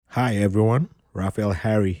Hi everyone, Raphael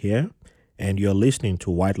Harry here, and you're listening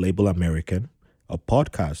to White Label American, a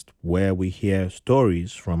podcast where we hear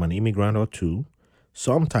stories from an immigrant or two,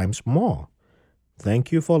 sometimes more.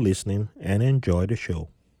 Thank you for listening and enjoy the show.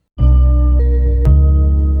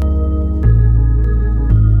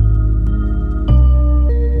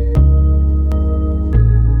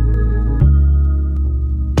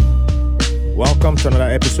 Welcome to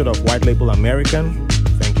another episode of White Label American.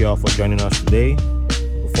 Thank you all for joining us today.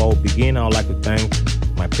 Before we begin, I would like to thank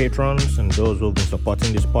my patrons and those who have been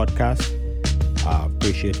supporting this podcast. I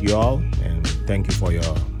appreciate you all and thank you for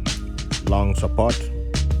your long support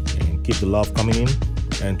and keep the love coming in.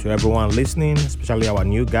 And to everyone listening, especially our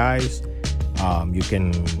new guys, you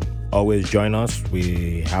can always join us.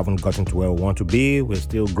 We haven't gotten to where we want to be. We're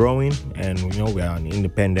still growing and we are an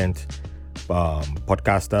independent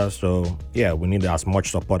podcaster. So yeah, we need as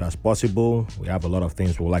much support as possible. We have a lot of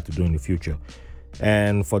things we'd like to do in the future.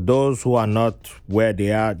 And for those who are not where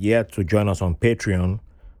they are yet to join us on Patreon,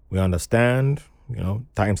 we understand,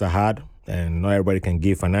 times are hard and not everybody can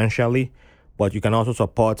give financially, but you can also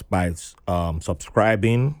support by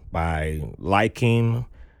subscribing, by liking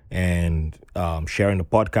and sharing the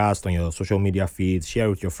podcast on your social media feeds, share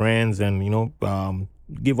with your friends and,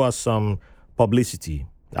 give us some publicity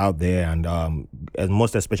out there and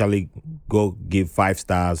most especially go give 5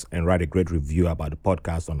 stars and write a great review about the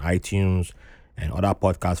podcast on iTunes and other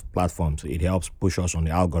podcast platforms. It helps push us on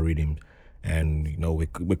the algorithm. And,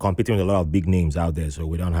 we're competing with a lot of big names out there, so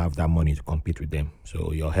we don't have that money to compete with them.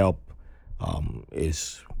 So your help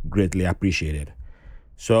is greatly appreciated.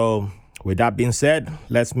 So with that being said,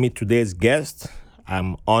 let's meet today's guest.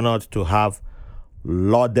 I'm honored to have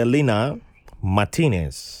Laudelina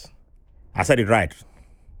Martinez. I said it right.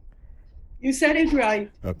 You said it right.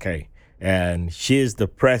 Okay. And she is the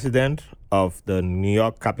president of the New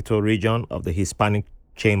York Capital Region of the Hispanic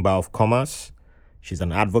Chamber of Commerce. She's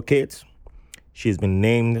an advocate. She's been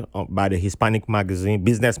named by the Hispanic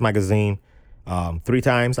Business Magazine 3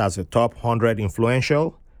 times as a top 100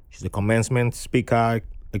 influential. She's a commencement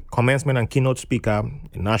and keynote speaker,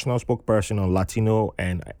 a national spokesperson on Latino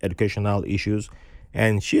and educational issues.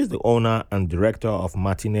 And she's the owner and director of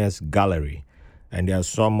Martinez Gallery. And there's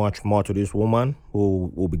so much more to this woman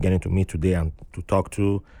who we'll be getting to meet today and to talk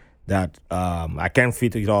to that I can't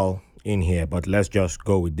fit it all in here, but let's just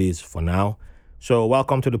go with this for now. So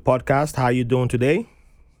welcome to the podcast. How are you doing today?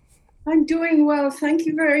 I'm doing well. Thank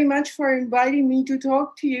you very much for inviting me to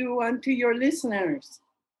talk to you and to your listeners.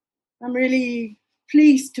 I'm really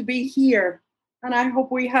pleased to be here, and I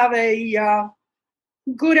hope we have a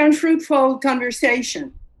good and fruitful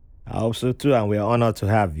conversation. I hope so too, and we're honored to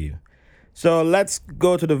have you. So let's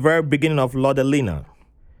go to the very beginning of Laudelina.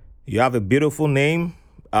 You have a beautiful name.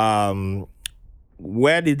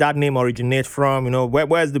 Where did that name originate from?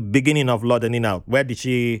 Where's the beginning of Laudelina?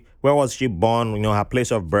 Where was she born? Her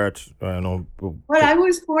place of birth. Well, I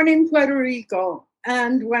was born in Puerto Rico,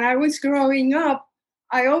 and when I was growing up,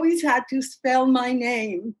 I always had to spell my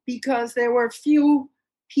name because there were few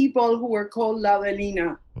people who were called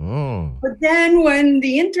Laudelina. But then when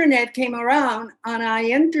the internet came around and I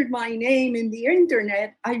entered my name in the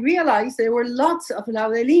internet, I realized there were lots of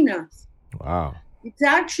Laudelinas. Wow. It's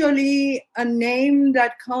actually a name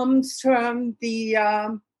that comes from the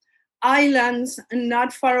islands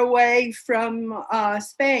not far away from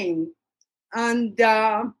Spain. And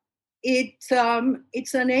it's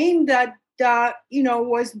a name that,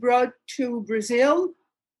 was brought to Brazil,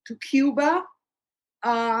 to Cuba,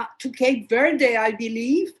 to Cape Verde, I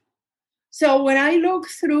believe. So when I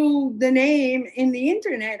looked through the name in the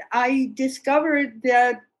internet, I discovered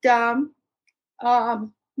that,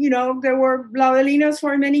 there were Laudelinas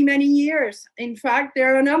for many, many years. In fact,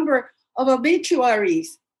 there are a number of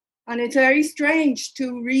obituaries. And it's very strange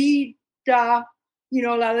to read,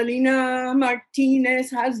 Laudelina Martinez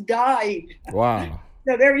has died. Wow.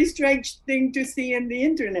 It's a very strange thing to see in the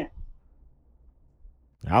internet.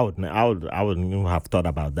 I wouldn't even have thought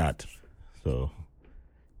about that. So,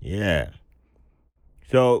 yeah.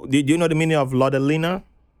 So, did you know the meaning of Laudelina?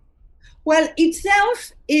 Well,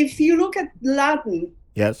 itself, if you look at Latin,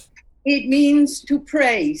 yes, it means to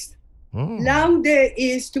praise. Laude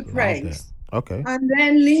is to praise. Okay. And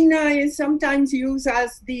then Lina is sometimes used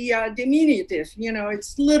as the diminutive.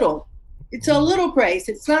 It's little. It's a little praise.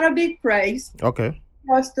 It's not a big praise. Okay.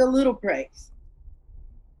 Just a little praise.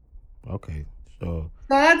 Okay. So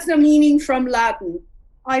that's the meaning from Latin.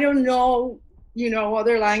 I don't know,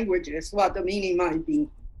 other languages, what the meaning might be.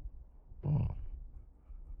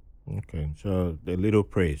 Okay. So the little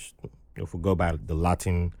praise, if we go by the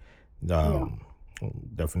Latin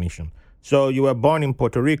definition. So you were born in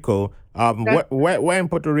Puerto Rico. That Where in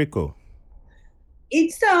Puerto Rico?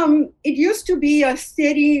 it used to be a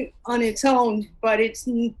city on its own, but it's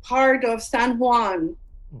part of San Juan,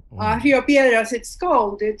 Rio Piedras. It's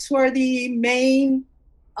called. It's where the main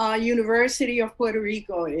University of Puerto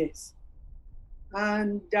Rico is,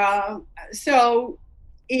 and so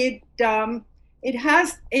it it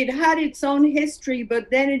had its own history, but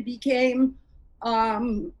then it became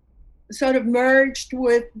um, sort of merged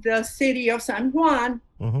with the city of San Juan.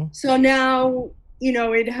 Mm-hmm. So now,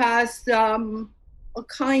 it has a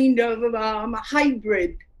kind of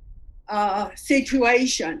hybrid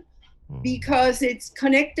situation because it's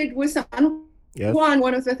connected with San Yes. Juan.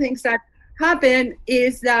 One of the things that happened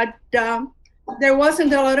is that there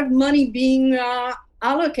wasn't a lot of money being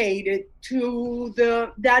allocated to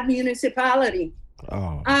that municipality.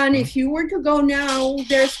 Oh. And if you were to go now,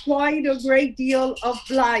 there's quite a great deal of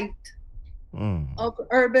blight, of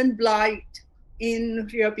urban blight in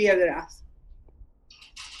Rio Piedras,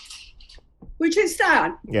 which is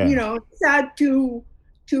sad. Yeah. Sad to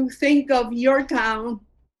think of your town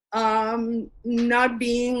not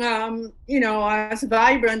being, as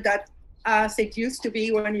vibrant as it used to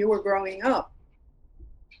be when you were growing up.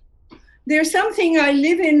 There's something, I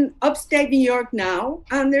live in upstate New York now,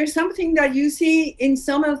 and there's something that you see in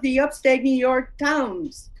some of the upstate New York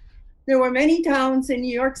towns. There were many towns in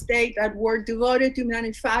New York State that were devoted to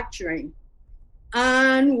manufacturing.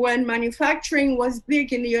 And when manufacturing was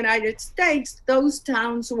big in the United States, those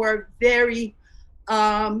towns were very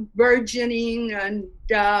burgeoning and,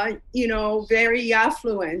 very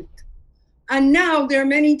affluent. And now there are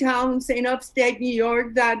many towns in upstate New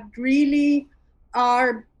York that really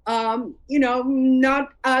are not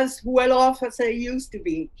as well off as they used to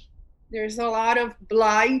be. There's a lot of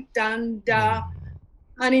blight, and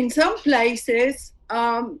in some places,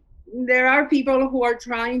 there are people who are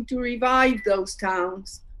trying to revive those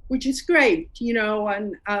towns, which is great,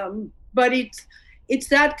 but it's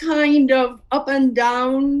that kind of up and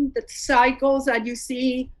down, the cycles that you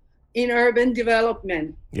see in urban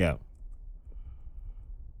development. Yeah.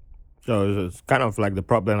 So it's kind of like the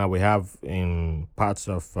problem that we have in parts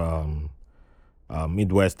of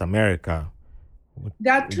Midwest America.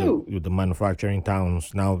 That too. With the manufacturing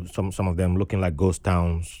towns now, some of them looking like ghost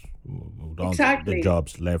towns. With all Exactly. the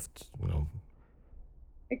jobs left.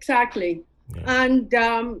 Exactly. Yeah.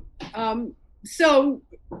 And so,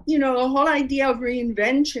 the whole idea of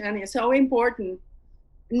reinvention is so important,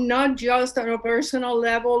 not just on a personal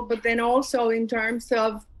level, but then also in terms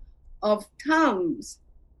of towns.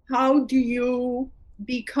 How do you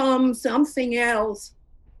become something else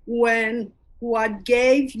when what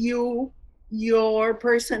gave you your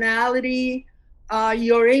personality,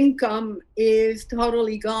 your income is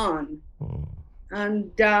totally gone?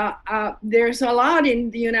 And there's a lot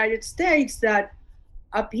in the United States that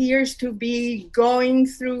appears to be going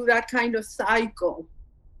through that kind of cycle.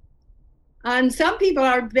 And some people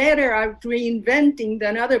are better at reinventing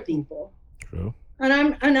than other people. True. And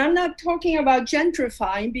I'm not talking about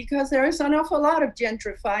gentrifying, because there is an awful lot of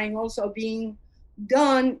gentrifying also being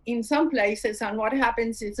done in some places. And what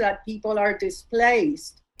happens is that people are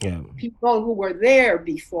displaced. Yeah. People who were there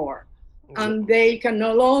before, and they can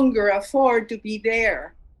no longer afford to be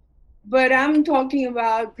there. But I'm talking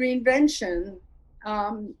about reinvention.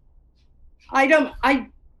 I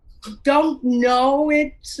don't know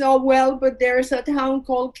it so well, but there's a town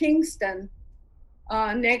called Kingston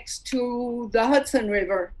next to the Hudson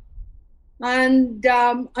River. And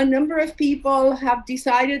a number of people have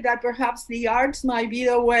decided that perhaps the arts might be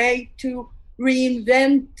the way to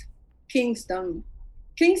reinvent Kingston.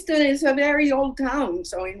 Kingston is a very old town,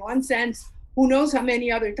 so in one sense, who knows how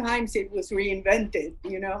many other times it was reinvented,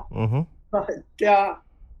 Mm-hmm.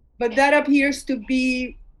 But that appears to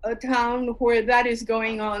be a town where that is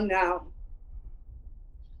going on now.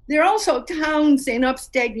 There are also towns in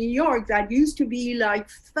upstate New York that used to be like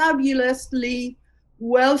fabulously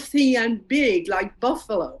wealthy and big, like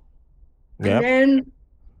Buffalo. Yep. And then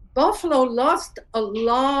Buffalo lost a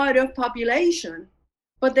lot of population,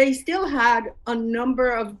 but they still had a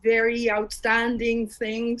number of very outstanding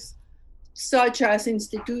things, such as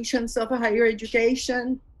institutions of higher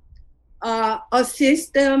education, a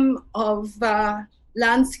system of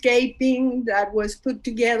landscaping that was put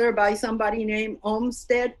together by somebody named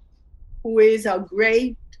Olmsted, who is a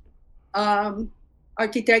great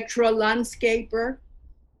architectural landscaper.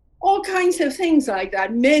 All kinds of things like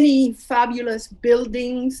that, many fabulous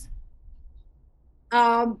buildings.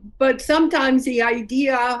 But sometimes the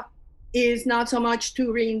idea is not so much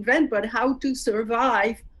to reinvent, but how to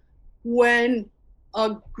survive when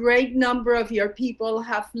a great number of your people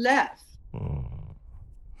have left.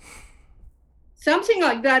 something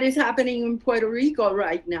like that is happening in Puerto Rico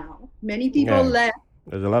right now. Many people Yeah, left.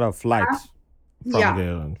 there's a lot of flights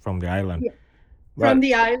Yeah, from the island. yeah, from But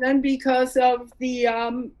the island because of the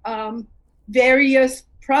various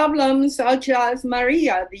problems such as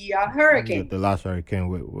Maria, the hurricane. the last hurricane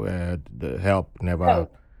where the help never So,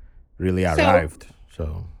 really so, arrived.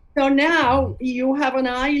 So so now mhm. you have an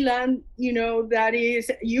island, that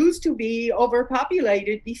is used to be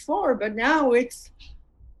overpopulated before, but now it's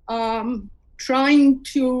um, trying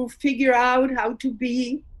to figure out how to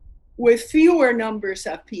be with fewer numbers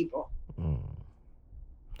of people. Mm.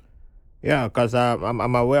 Yeah, because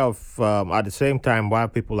I'm aware of at the same time while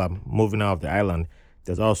people are moving out of the island,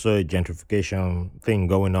 there's also a gentrification thing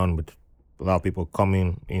going on with a lot of people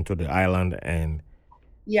coming into the island, and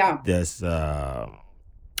Yeah, there's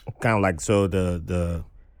kind of like so the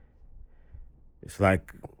it's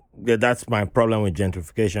like yeah, that's my problem with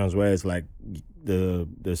gentrifications where it's like the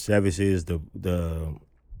services the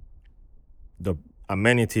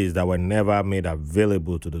amenities that were never made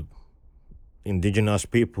available to the indigenous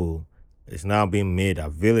people is now being made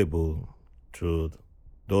available to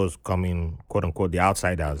those coming, quote unquote, the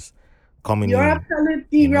outsiders coming you're in,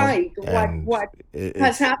 absolutely right. What and what has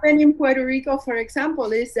it's happened in Puerto Rico, for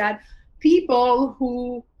example, is that people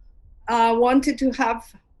who wanted to have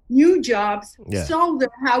new jobs yeah, sold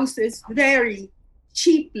their houses very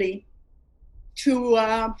cheaply to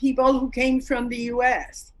people who came from the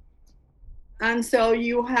US. And so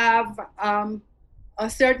you have a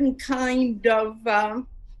certain kind of,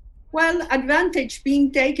 advantage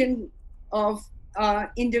being taken of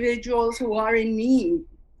individuals who are in need,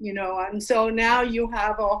 And so now you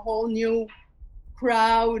have a whole new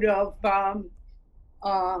crowd of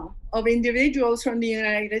individuals from the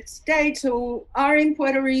United States who are in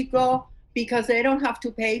Puerto Rico because they don't have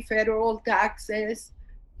to pay federal taxes,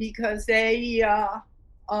 because they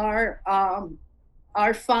are um,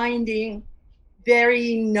 are finding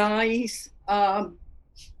very nice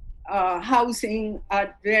housing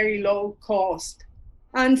at very low cost,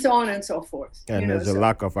 and so on and so forth. and there's a So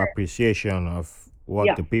lack of appreciation of what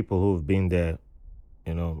yeah, the people who've been there,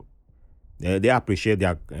 you know, they appreciate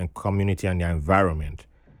their community and their environment.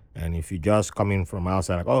 And if you just come in from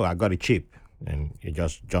outside, like, oh, I got it cheap, and you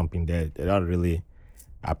just jump in there, they're not really,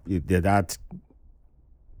 that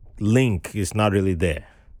link is not really there.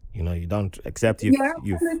 You don't, except if yeah,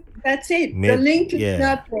 you've that's it. The made, link is yeah,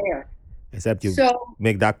 not there. except you So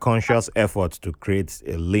make that conscious effort to create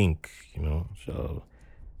a link. So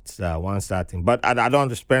it's one starting. But I don't want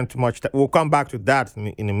to spend too much time. We'll come back to that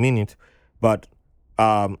in a minute. But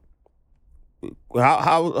um,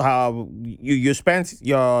 how you spent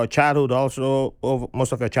your childhood also over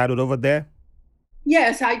most of your childhood over there?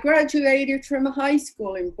 yes, I graduated from high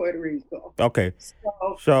school in Puerto Rico. Okay,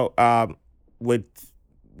 So so with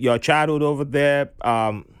your childhood over there,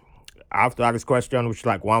 I have to ask this question, which is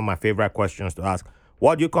like one of my favorite questions to ask.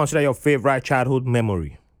 What do you consider your favorite childhood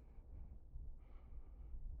memory?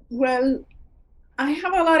 well, I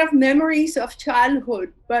have a lot of memories of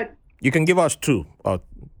childhood, but You can give us two. Or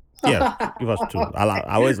yeah, give us two. I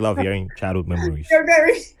always love hearing childhood memories. you're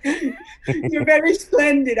very you're very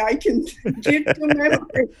splendid. I can give you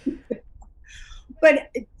memories.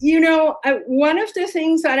 But one of the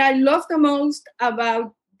things that I love the most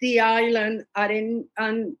about the island,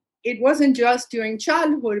 and it wasn't just during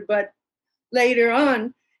childhood, but later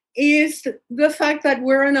on, is the fact that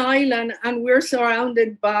we're an island and we're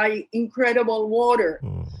surrounded by incredible water.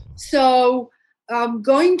 Mm, So,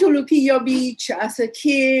 going to Luquillo Beach as a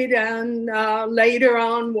kid and later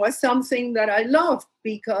on was something that I loved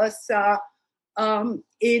because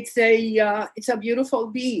it's a beautiful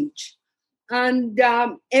beach. And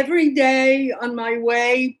every day on my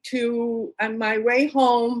way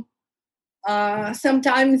home,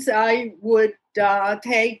 sometimes I would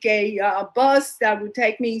take a bus that would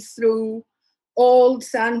take me through Old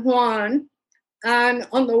San Juan. And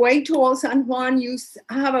on the way to Old San Juan, you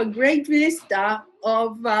have a great vista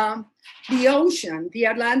of the ocean, the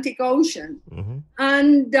Atlantic Ocean, mm-hmm.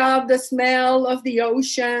 and the smell of the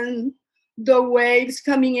ocean, the waves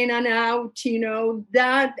coming in and out,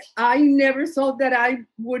 that I never thought that I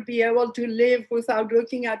would be able to live without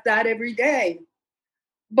looking at that every day.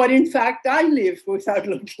 But in fact, I live without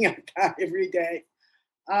looking at that every day.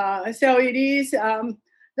 So it is,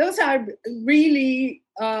 those are really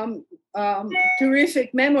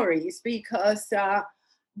terrific memories because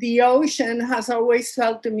the ocean has always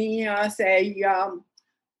felt to me as a,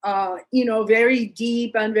 very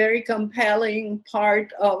deep and very compelling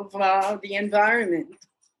part of the environment.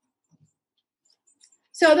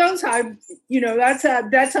 So those are,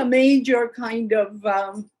 that's a major kind of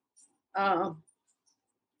uh,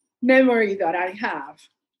 memory that I have.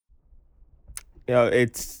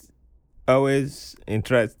 It's always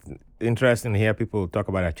interesting to hear people talk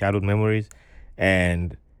about their childhood memories,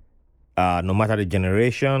 and no matter the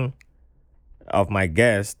generation of my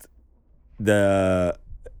guest, the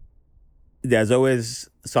there's always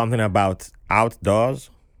something about outdoors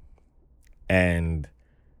and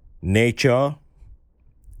nature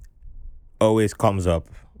always comes up.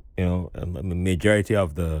 Majority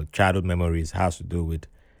of the childhood memories has to do with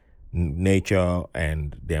nature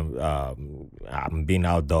and them being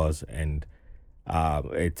outdoors, and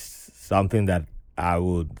it's something that I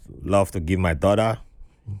would love to give my daughter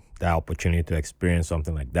the opportunity to experience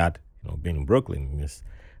something like that. Being in Brooklyn,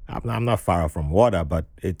 I'm not far from water, but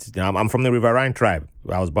I'm from the Riverine tribe.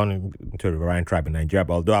 I was born into a Riverine tribe in Nigeria,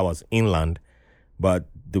 but although I was inland, but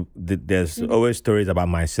there's Mhm. always stories about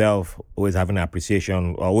myself, always having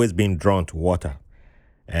appreciation, always being drawn to water.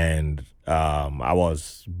 And I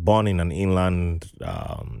was born in an inland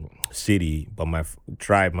city, but my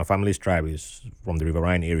family's tribe is from the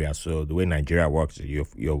Riverine area. So the way Nigeria works, you're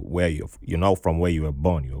not from where you were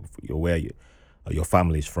born. You're where your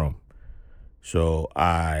family is from. So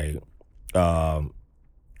um,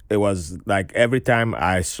 it was like every time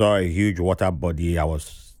I saw a huge water body, I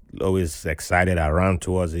was always excited. I ran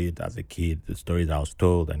towards it as a kid. The stories I was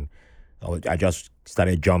told, and I just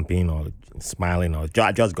started jumping or smiling, or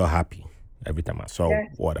I just got happy every time I saw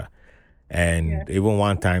Yes, water. And yes. even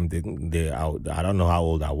one time, I don't know how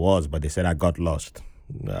old I was, but they said I got lost.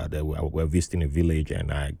 They were visiting a village,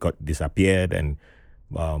 and I got disappeared. And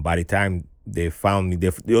by the time they found me,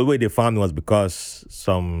 the only way they found me was because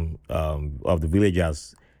some of the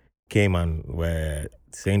villagers came and were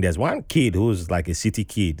saying there's one kid who's like a city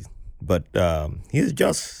kid, but he's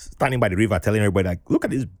just standing by the river telling everybody, like, look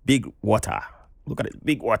at this big water. Look at this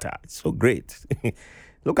big water. It's so great.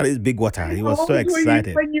 Look at this big water. And He how was so old were you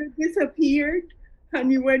excited. when you disappeared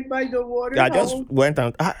and you went by the water? I How just old? went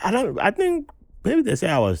and I think maybe they say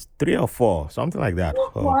I was 3 or 4, something like that.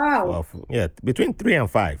 Wow. Yeah, between 3 and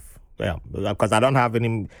 5. Yeah, because I don't have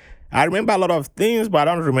any. I remember a lot of things, but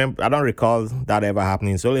I don't recall that ever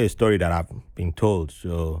happening. It's only a story that I've been told.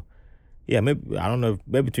 So yeah, maybe I don't know,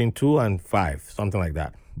 maybe between 2 and 5, something like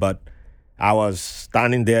that. But I was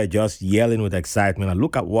standing there just yelling with excitement. I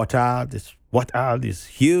look at water. This water is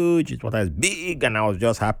huge. This water is big, and I was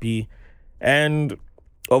just happy. And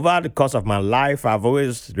over the course of my life, I've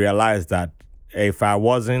always realized that if I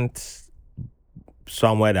wasn't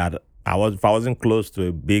somewhere that if I wasn't close to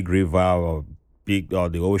a big river or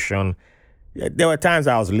the ocean, yeah, there were times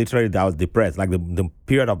I was depressed. Like the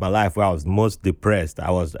period of my life where I was most depressed, I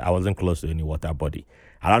wasn't close to any water body.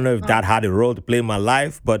 I don't know if Uh, that had a role to play in my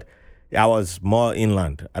life, but I was more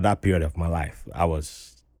inland at that period of my life. I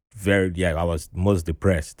was most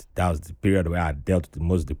depressed. That was the period where I dealt with the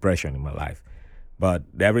most depression in my life. But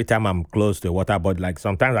every time I'm close to a water body, like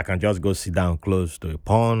sometimes I can just go sit down close to a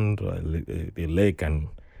pond or a lake, and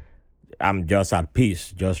I'm just at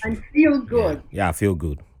peace. Just and feel yeah, good. yeah, I feel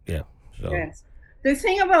good. Yeah. So. Yes. The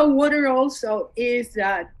thing about water also is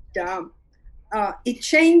that it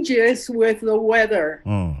changes with the weather.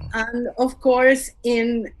 Mm. And of course,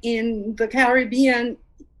 in the Caribbean,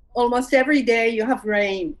 almost every day you have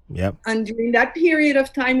rain. Yep. And during that period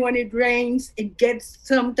of time when it rains, it gets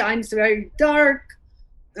sometimes very dark,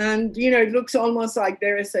 and it looks almost like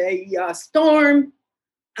there is a storm,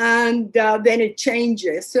 and then it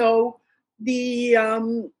changes. So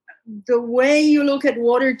the way you look at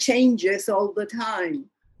water changes all the time,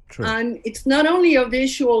 True. and it's not only a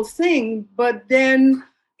visual thing, but then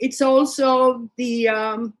it's also the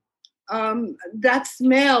that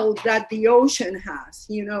smell that the ocean has.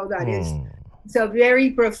 That is, Mm. it's a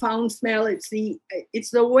very profound smell. It's the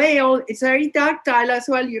whale. It's very tactile as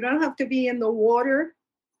well. You don't have to be in the water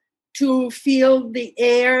to feel the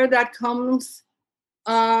air that comes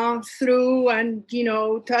through and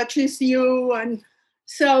touches you. And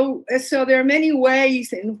so there are many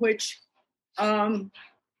ways in which um,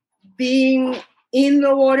 being in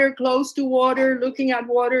the water, close to water, looking at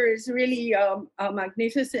water is really a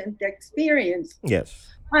magnificent experience. Yes.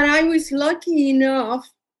 And I was lucky enough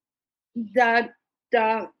that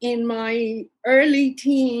in my early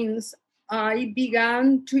teens, I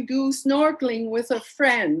began to do snorkeling with a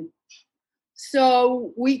friend.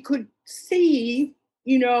 So we could see,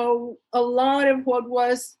 a lot of what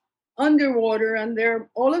was underwater, and there are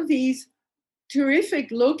all of these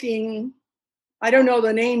terrific looking, I don't know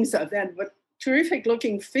the names of them, but terrific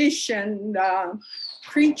looking fish and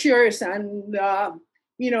creatures and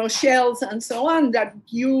shells and so on that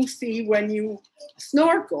you see when you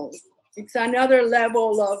snorkel. It's another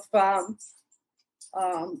level of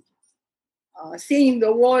um, seeing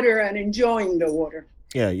the water and enjoying the water.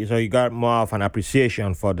 Yeah, so you got more of an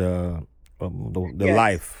appreciation for the Yes,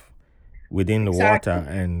 life within the water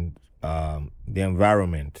exactly. and the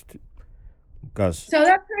environment, because So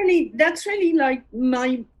that's really like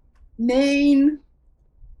my main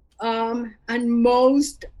and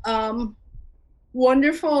most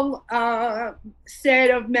wonderful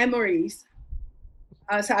set of memories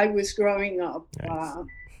as I was growing up. yes,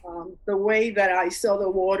 The way that I saw the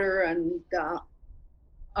water and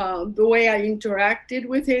the way I interacted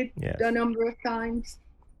with it yes, a number of times.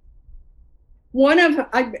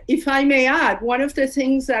 If I may add, one of the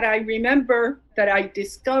things that I remember that I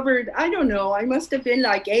discovered, I don't know, I must have been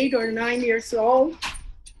like 8 or 9 years old.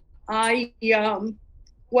 I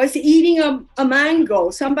was eating a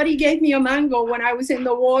mango. Somebody gave me a mango when I was in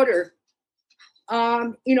the water,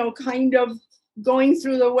 kind of going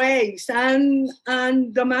through the waves, and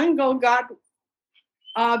the mango got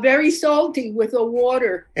very salty with the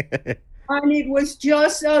water. And it was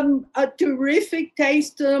just a terrific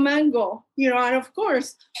taste to the mango, and of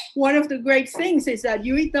course, one of the great things is that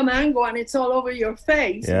you eat the mango and it's all over your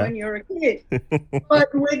face yeah, when you're a kid. But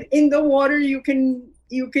in the water, you can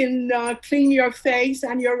clean your face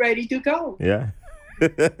and you're ready to go. yeah.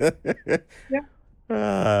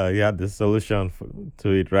 Yeah, You had the solution to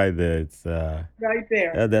it right there. It's right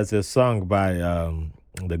there. there's a song by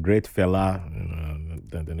the great fella,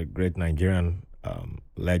 the great Nigerian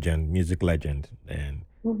legend, music legend, and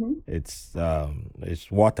Hmm. it's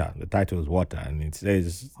water. The title is water, and it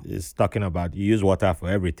says it's talking about you use water for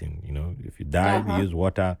everything. You know, if you die, you Uh-huh. use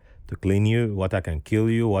water to clean you. Water can kill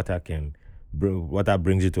you. Water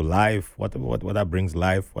brings you to life. Water brings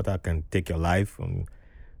life. Water can take your life. And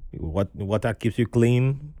water keeps you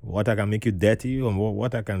clean. Water can make you dirty, and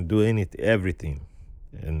water can do anything, everything.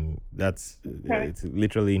 And that's Okay. it's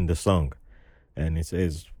literally in the song, and it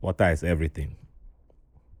says water is everything,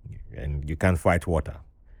 and you can't fight water,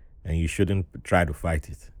 and you shouldn't try to fight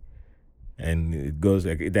it. And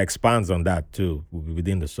it expands on that too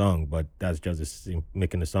within the song, but that's just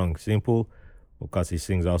making the song simple, because he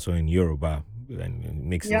sings also in Yoruba and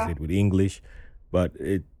mixes Yeah. it with English. But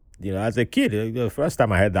as a kid, the first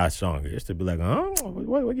time I heard that song, I used to be like, huh,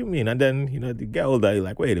 what do you mean? And then, you get older, you're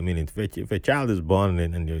like, wait a minute, if a child is born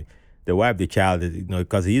and they wipe the child,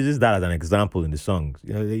 because he uses that as an example in the songs.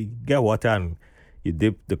 They get water and you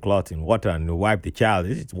dip the cloth in water and you wipe the child.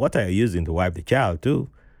 It's water you're using to wipe the child too.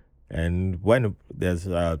 And when there's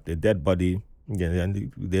the dead body,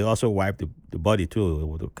 and they also wipe the body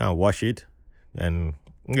too, to kind of wash it. And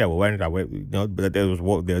yeah, well, when that way, but they use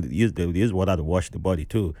water to wash the body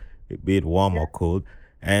too, be it warm or cold.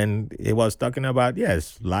 And it was talking about,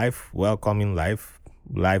 yes, life, welcoming life,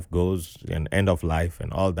 life goes and end of life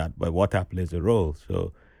and all that, but water plays a role.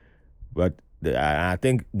 So, but I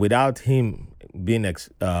think without him being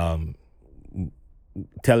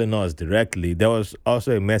telling us directly, there was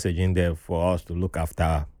also a message in there for us to look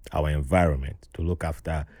after our environment, to look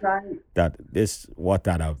after Right. that this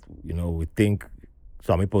water that we think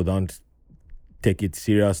some people don't take it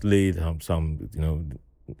seriously.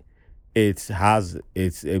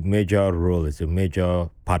 It's a major role. It's a major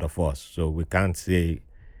part of us. So we can't say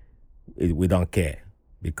we don't care,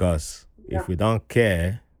 because Yeah. if we don't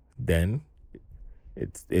care, then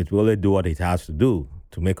it will only do what it has to do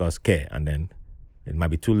to make us care, and then it might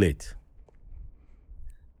be too late.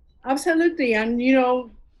 Absolutely. And,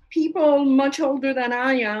 people much older than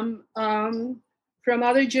I am, from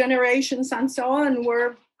other generations and so on,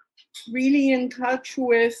 were really in touch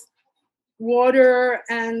with water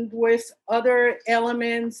and with other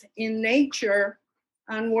elements in nature,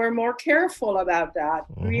 and were more careful about that.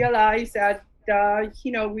 Hmm. Realize that,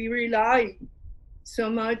 we rely so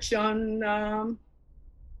much on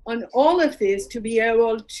all of this to be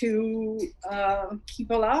able to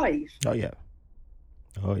keep alive. Oh yeah.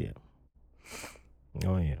 Oh yeah.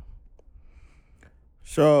 Oh yeah.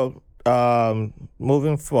 So,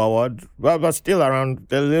 moving forward, well, but still around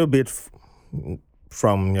a little bit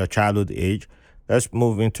from your childhood age, let's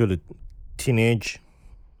move into the teenage,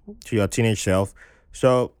 to your teenage self.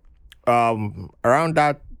 So, around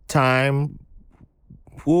that time,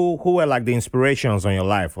 who were like the inspirations on your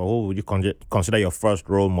life, or who would you consider your first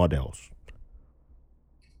role models?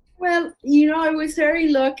 Well, I was very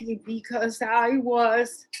lucky because I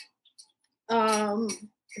was um,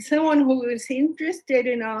 someone who was interested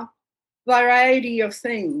in a variety of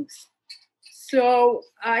things. So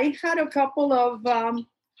I had a couple of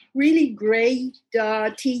really great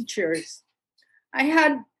teachers. I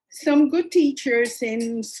had some good teachers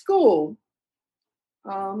in school.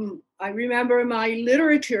 I remember my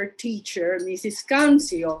literature teacher, Mrs.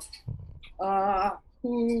 Cancio, uh,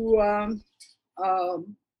 who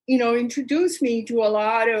introduced me to a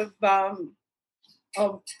lot of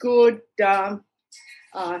good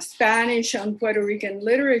Spanish and Puerto Rican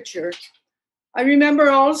literature. I remember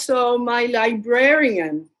also my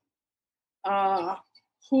librarian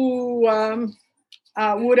who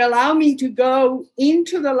would allow me to go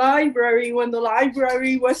into the library when the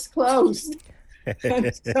library was closed.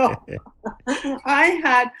 And so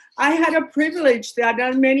I had a privilege that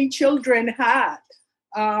not many children had,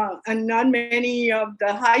 and not many of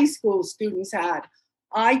the high school students had.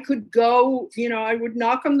 I could go, I would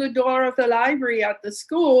knock on the door of the library at the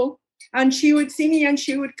school, and she would see me and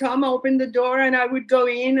she would come open the door, and I would go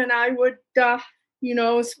in and I would,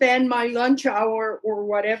 spend my lunch hour or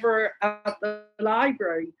whatever at the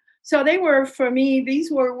library. So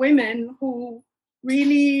these were women who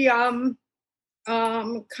really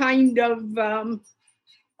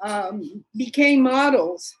became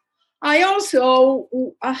models. I also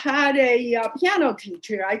had a piano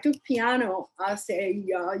teacher. I took piano as a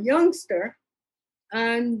youngster,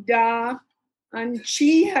 and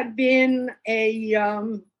she had been a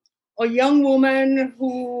young woman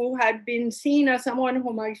who had been seen as someone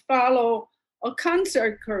who might follow a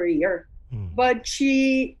concert career, but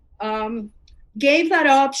she gave that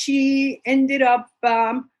up. She ended up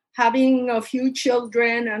having a few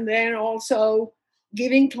children, and then also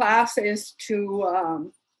giving classes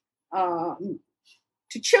to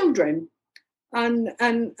children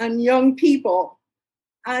and young people.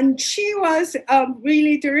 And she was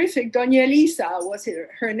really terrific. Doña Elisa was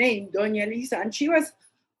her name, Doña Elisa. And she was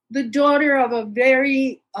the daughter of a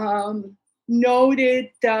very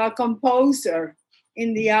noted composer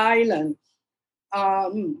in the island.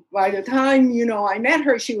 By the time, I met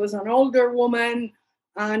her, she was an older woman,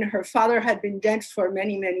 and her father had been dead for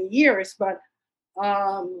many, many years. But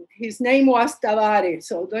his name was Tavares.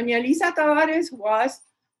 So Doña Elisa Tavares was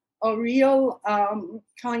a real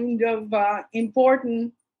kind of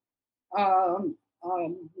important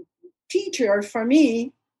teacher for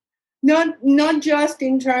me, not just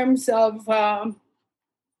in terms of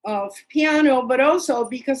piano, but also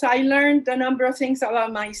because I learned a number of things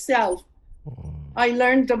about myself. I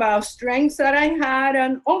learned about strengths that I had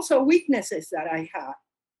and also weaknesses that I had.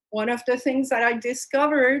 One of the things that I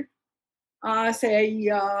discovered as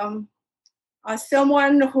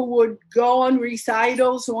someone who would go on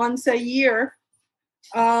recitals once a year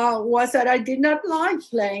was that I did not like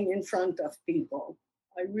playing in front of people.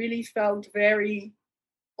 I really felt very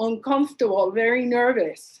uncomfortable, very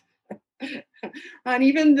nervous. And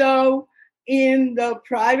even though in the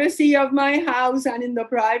privacy of my house and in the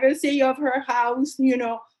privacy of her house,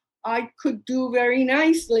 I could do very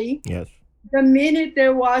nicely. Yes. The minute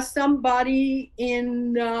there was somebody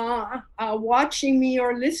in watching me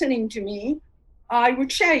or listening to me, I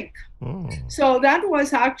would shake. So that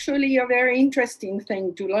was actually a very interesting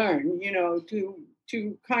thing to learn,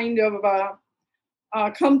 to kind of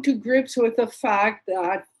come to grips with the fact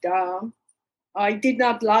that I did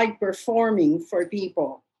not like performing for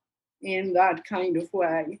people in that kind of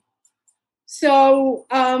way. So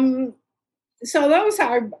so those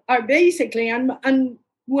are basically, and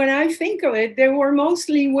when I think of it, they were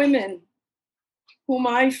mostly women whom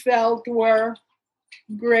I felt were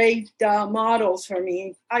great models for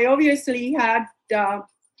me. I obviously had a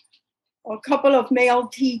couple of male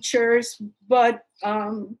teachers, but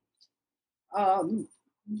the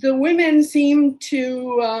women seemed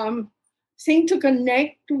to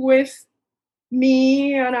connect with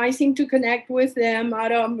me, and I seemed to connect with them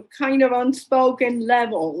at a kind of unspoken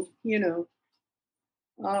level,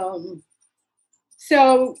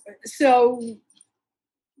 So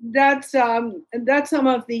that's some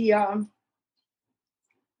of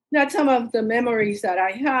the memories that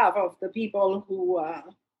I have of the people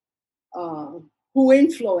who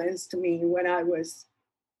influenced me when I was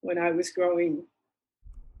growing.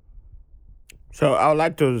 So I would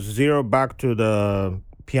like to zero back to the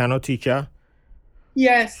piano teacher.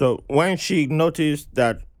 Yes. So when she noticed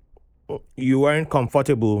that you weren't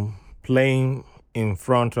comfortable playing in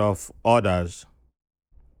front of others,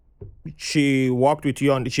 she worked with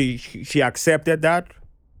you on. She accepted that.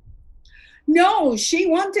 No, she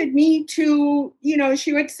wanted me to.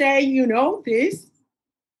 She would say, this.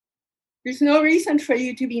 There's no reason for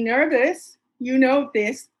you to be nervous.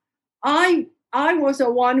 This. I was the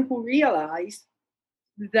one who realized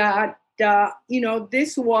that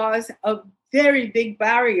this was a very big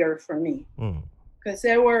barrier for me, because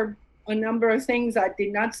there were a number of things that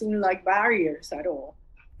did not seem like barriers at all.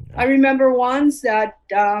 Yeah. I remember once that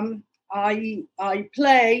I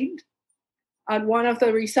played at one of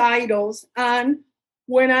the recitals, and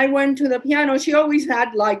when I went to the piano, she always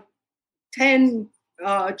had like 10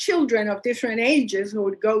 children of different ages who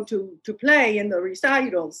would go to play in the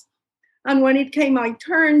recitals. And when it came my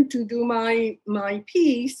turn to do my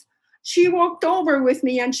piece, she walked over with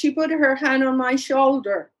me and she put her hand on my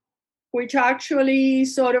shoulder, which actually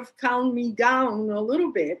sort of calmed me down a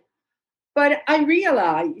little bit. But I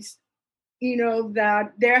realized,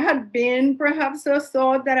 that there had been perhaps a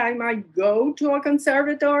thought that I might go to a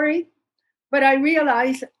conservatory, but I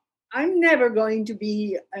realized I'm never going to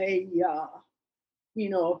be a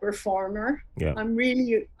performer. Yeah.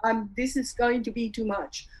 This is going to be too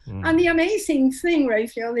much. Mm. And the amazing thing,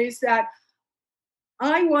 Raphael, is that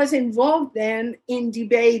I was involved then in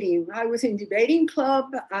debating. I was in debating club,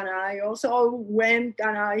 and I also went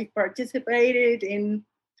and I participated in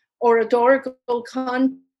oratorical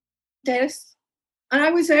contests. And I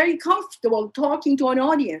was very comfortable talking to an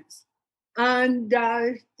audience and,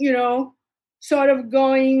 sort of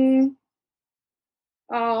going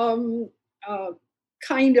um,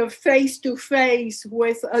 kind of face to face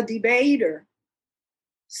with a debater.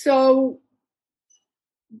 So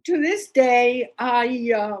to this day,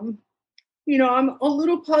 I'm a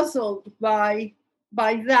little puzzled by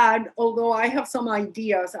that, although I have some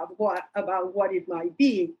ideas about what it might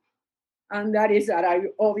be, and that is that I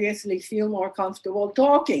obviously feel more comfortable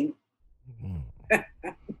talking.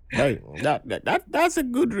 Hey, that's a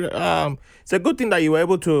good. It's a good thing that you were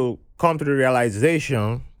able to come to the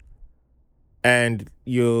realization, and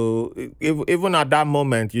even at that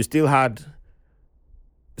moment, you still had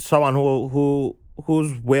someone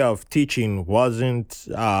whose way of teaching wasn't.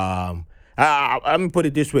 Let me put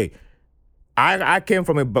it this way: I came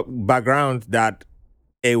from a background that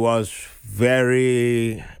it was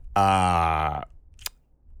very. I'll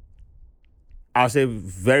say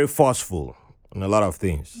very forceful on a lot of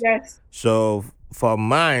things. Yes. So for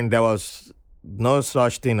mine, there was no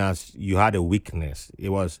such thing as you had a weakness. It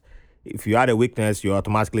was if you had a weakness, you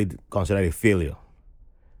automatically considered a failure.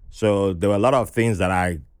 So there were a lot of things that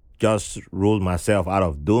I just ruled myself out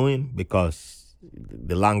of doing because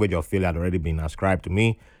the language of failure had already been ascribed to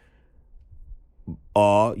me.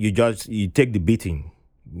 Or you take the beating,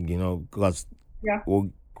 because Yeah. well,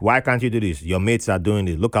 why can't you do this? Your mates are doing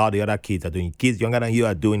it. Look how the other kids are doing it. Kids younger than you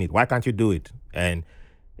are doing it. Why can't you do it? And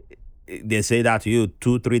they say that to you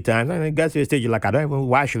two, three times, and it gets to a stage you're like,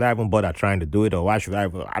 why should I even bother trying to do it? Or I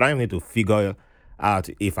don't even need to figure out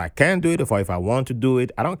if I can do it or if I want to do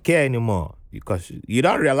it. I don't care anymore because you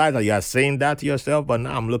don't realize that you are saying that to yourself. But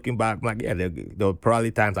now I'm looking back, I'm like, yeah, there were probably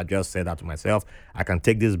times I just said that to myself. I can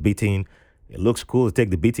take this beating. It looks cool to take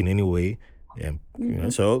the beating anyway. And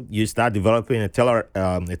so you start developing a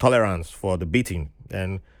tolerance for the beating,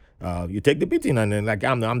 and you take the beating, and then like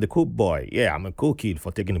I'm the cool boy. Yeah, I'm a cool kid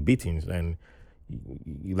for taking the beatings, and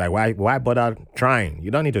you like why bother trying?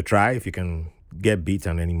 You don't need to try if you can get beat,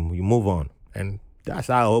 and then you move on. And that's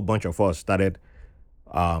how a whole bunch of us started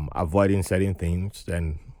avoiding certain things,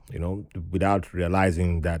 and without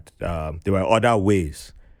realizing that there were other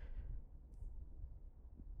ways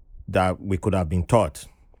that we could have been taught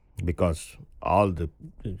because all the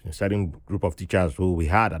certain group of teachers who we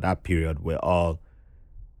had at that period were all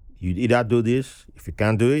you either do this, if you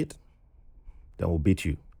can't do it, then we'll beat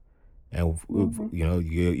you, and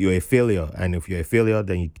you're a failure, and if you're a failure,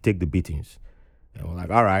 then you take the beatings. And we're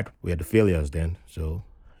like, all right, we're the failures then. So,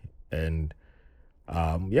 and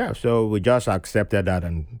so we just accepted that,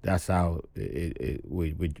 and that's how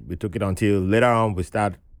we took it until later on we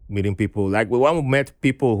start meeting people. Like when we met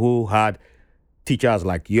people who had teachers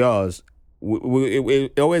like yours,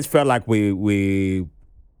 it always felt like we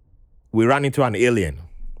ran into an alien,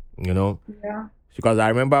 Yeah. because I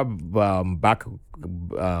remember back in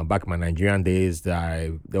my Nigerian days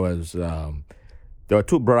that there were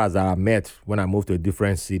two brothers that I met when I moved to a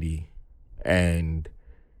different city, and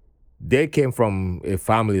they came from a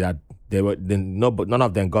family that none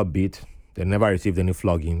of them got beat. They never received any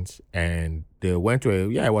floggings, and they went to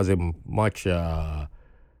it was a much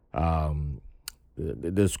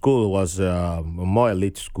the school was a more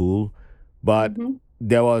elite school, but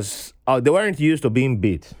they weren't used to being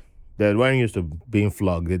beat. They weren't used to being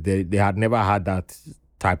flogged. They had never had that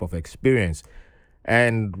type of experience.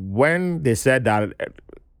 And when they said that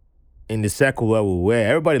in the circle where we were,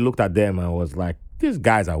 everybody looked at them and was like, these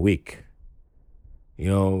guys are weak.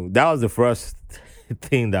 That was the first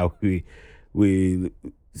thing that we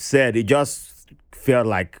said. It just felt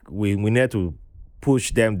like we needed to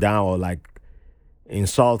push them down or like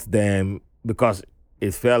insult them, because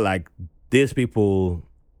it felt like these people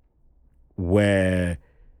were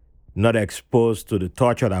not exposed to the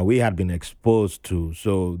torture that we had been exposed to.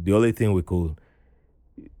 So the only thing we could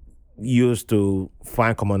use to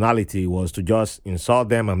find commonality was to just insult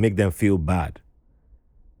them and make them feel bad.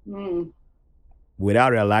 Mm.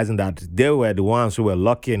 without realizing that they were the ones who were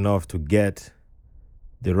lucky enough to get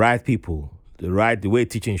the right people, the way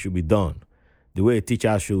teaching should be done, the way a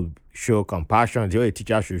teacher should show compassion, the way a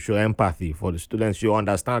teacher should show empathy for the students. You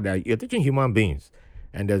understand that you're teaching human beings,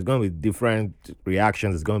 and there's going to be different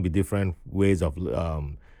reactions. There's going to be different ways of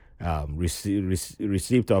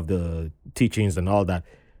receipt of the teachings and all that.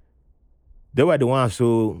 They were the ones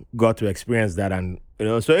who got to experience that, and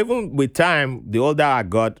so even with time, the older I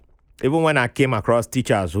got, even when I came across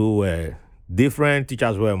teachers who were different,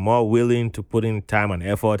 teachers who were more willing to put in time and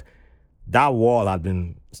effort, that wall had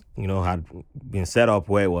been set up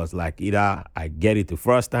where it was like either I get it the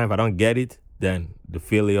first time. If I don't get it, then the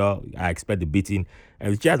failure. I expect the beating.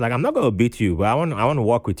 And it's just like, I'm not gonna beat you, but I want to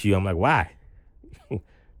work with you. I'm like, why?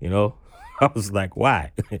 you know, I was like,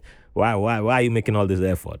 why? why are you making all this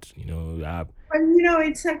effort? But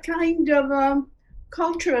it's a kind of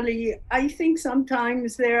culturally, I think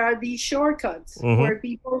sometimes there are these shortcuts Mm-hmm. where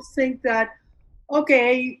people think that,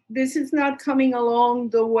 okay, this is not coming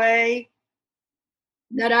along the way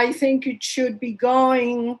that I think it should be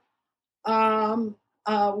going,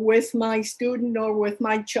 with my student or with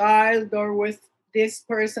my child or with this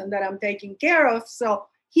person that I'm taking care of. So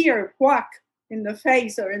here, whack in the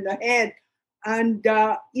face or in the head, and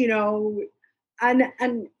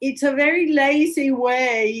and it's a very lazy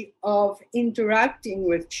way of interacting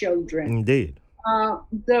with children. Indeed.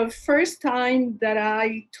 The first time that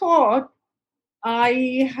I taught,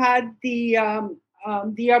 I had the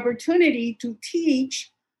opportunity to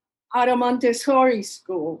teach at a Montessori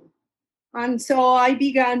school. And so I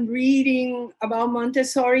began reading about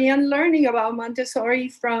Montessori and learning about Montessori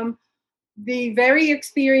from the very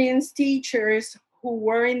experienced teachers who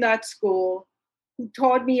were in that school, who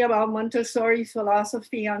taught me about Montessori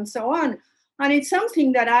philosophy and so on. And it's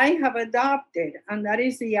something that I have adopted, and that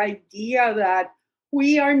is the idea that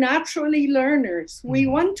we are naturally learners. We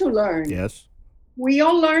want to learn. Yes. We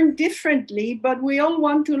all learn differently, but we all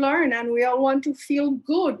want to learn, and we all want to feel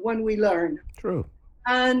good when we learn. True.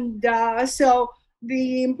 And so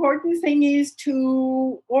the important thing is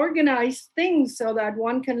to organize things so that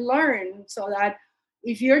one can learn, so that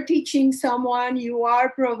if you're teaching someone, you are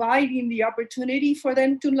providing the opportunity for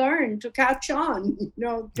them to learn, to catch on,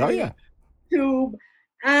 Oh yeah. to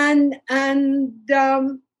and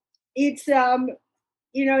it's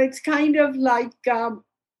it's kind of like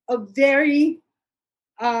a very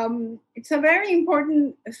it's a very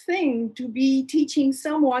important thing to be teaching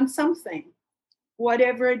someone something,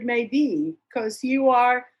 whatever it may be, because you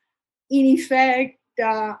are, in effect,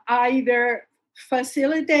 either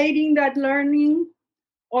facilitating that learning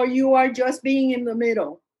or you are just being in the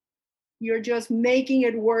middle. You're just making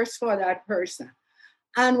it worse for that person.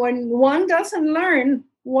 And when one doesn't learn,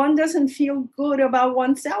 one doesn't feel good about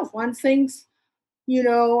oneself. One thinks,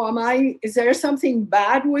 is there something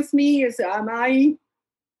bad with me?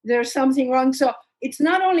 There's something wrong? So it's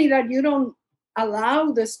not only that you don't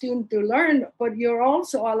allow the student to learn, but you're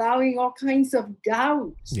also allowing all kinds of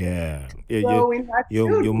doubts Yeah. to go in that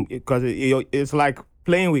student. Because it's like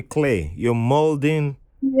playing with clay.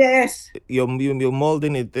 Yes, You're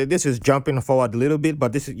molding it. This is jumping forward a little bit,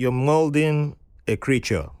 but this is you're molding a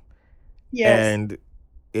creature, yes, and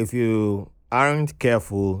if you aren't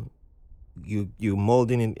careful, you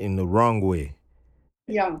molding it in the wrong way.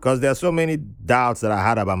 yeah, Because there are so many doubts that I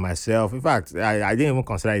had about myself. In fact, I didn't even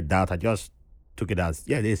consider it doubt. I just took it as,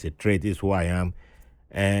 yeah, this is a trait. This is who I am.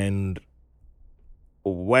 And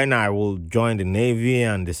when I will join the Navy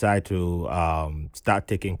and decide to start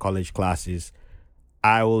taking college classes,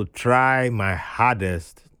 I will try my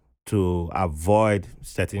hardest to avoid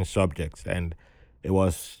certain subjects. And it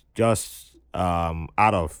was just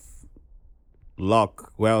out of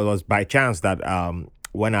luck. Well, it was by chance that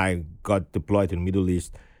when I got deployed to the Middle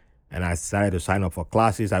East and I decided to sign up for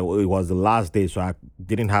classes, it was the last day, so I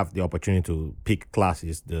didn't have the opportunity to pick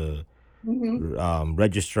classes. The hmm,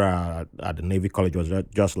 registrar at the Navy College was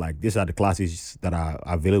just like, these are the classes that are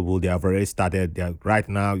available. They have already started. They're, right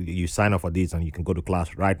now, you sign up for these and you can go to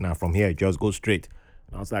class right now. From here, just go straight.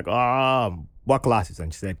 And I was like, what classes?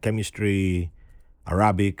 And she said chemistry,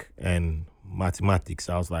 Arabic, and mathematics.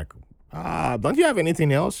 I was like, don't you have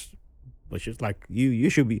anything else? But she's like,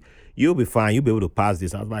 you'll be fine. You'll be able to pass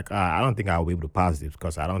this. I was like, I don't think I'll be able to pass this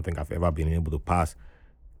because I don't think I've ever been able to pass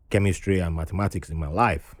chemistry and mathematics in my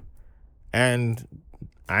life. And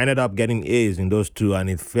I ended up getting A's in those two, and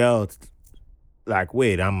it felt like,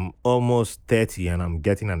 wait, I'm almost 30 and I'm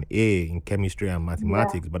getting an A in chemistry and yeah,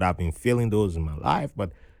 mathematics, but I've been failing those in my life.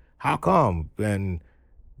 But how come? And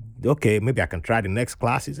okay, maybe I can try the next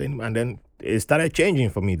classes. And then it started changing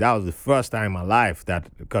for me. That was the first time in my life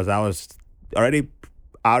that, because I was already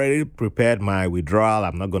already prepared my withdrawal.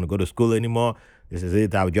 I'm not going to go to school anymore. This is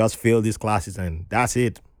it. I'll just fail these classes and that's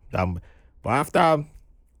it. But after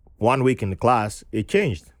 1 week in the class, it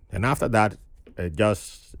changed. And after that,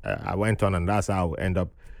 I went on, and that's how I end up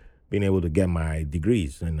being able to get my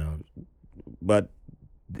degrees. But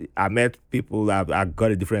I met people. I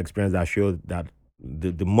got a different experience that showed that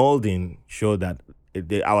the molding showed that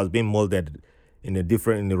I was being molded in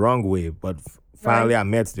the wrong way. But finally, Right. I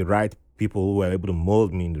met the right people who were able to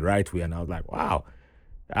mold me in the right way, and I was like, wow.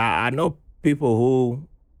 I know people who,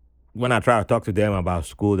 when I try to talk to them about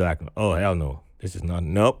school, they're like, "Oh hell no, this is not.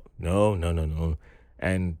 Nope, no, no, no, no."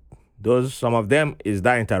 And those some of them is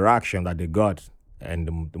that interaction that they got, and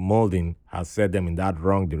the molding has set them in that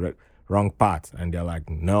wrong path, and they're like,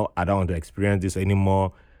 "No, I don't want to experience this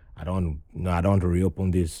anymore. I don't want to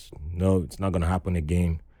reopen this. No, it's not gonna happen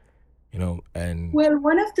again." And Well,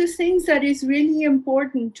 one of the things that is really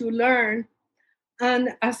important to learn, and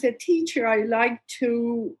as a teacher, I like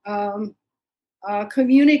to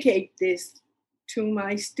communicate this to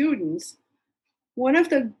my students. One of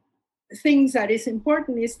the things that is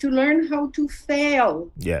important is to learn how to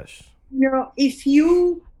fail. yes, If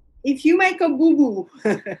you make a boo boo,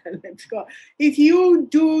 let's go. If you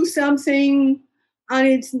do something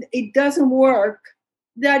and it doesn't work,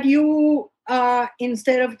 that you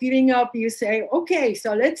instead of giving up, you say, okay,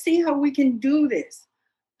 so let's see how we can do this.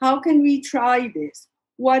 How can we try this?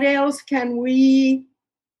 What else can we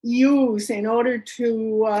use in order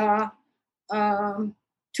to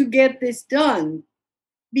get this done?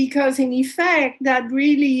 Because in effect, that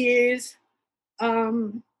really is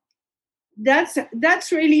um,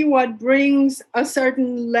 that's really what brings a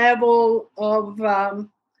certain level of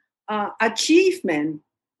achievement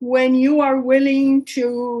when you are willing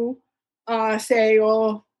to say,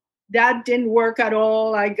 "Oh, that didn't work at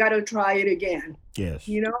all. I got to try it again." yes,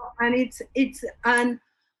 And it's and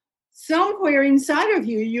somewhere inside of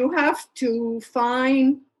you, you have to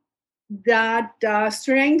find that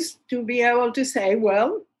strength to be able to say,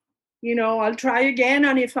 "Well, I'll try again,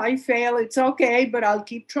 and if I fail, it's okay, but I'll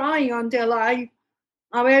keep trying until I'm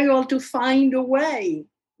able to find a way."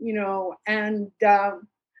 And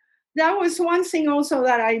that was one thing also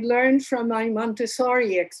that I learned from my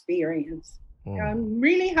Montessori experience. mm, I'm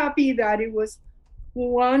really happy that it was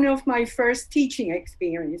one of my first teaching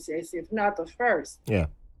experiences, if not the first. yeah,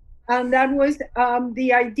 And that was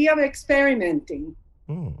the idea of experimenting,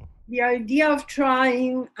 mm, the idea of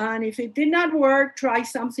trying, and if it did not work, try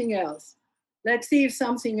something else. Let's see if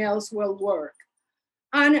something else will work.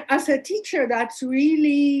 And as a teacher, that's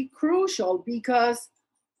really crucial because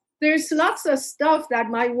there's lots of stuff that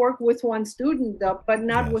might work with one student, but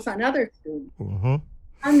not with yes, another student. mm-hmm,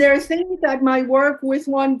 And there are things that might work with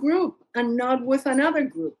one group and not with another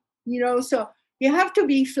group. So you have to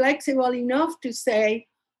be flexible enough to say,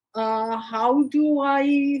 how do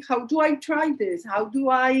I try this? How do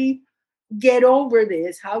I get over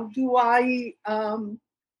this? How do I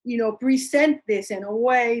present this in a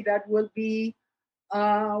way that will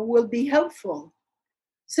be helpful?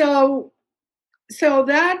 So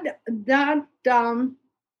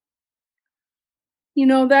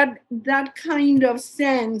that kind of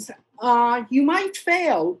sense, you might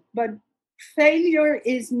fail, but failure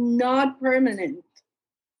is not permanent.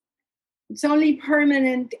 It's only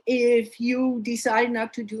permanent if you decide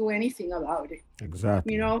not to do anything about it.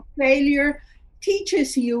 exactly. Failure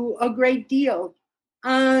teaches you a great deal,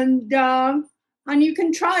 and you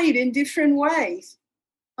can try it in different ways.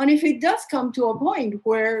 And if it does come to a point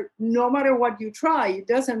where no matter what you try, it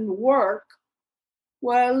doesn't work,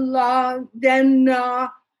 well, then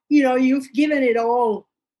you've given it all.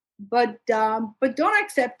 But don't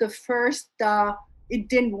accept the first it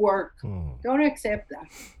didn't work. Mm, Don't accept that.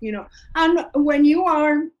 And when you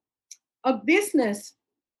are a business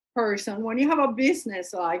person, when you have a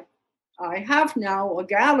business like I have now, a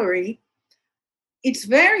gallery, it's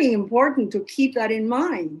very important to keep that in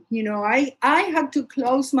mind. I had to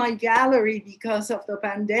close my gallery because of the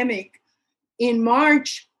pandemic in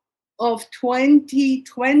March of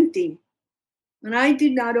 2020. And I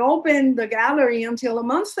did not open the gallery until a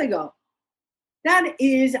month ago. That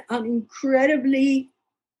is an incredibly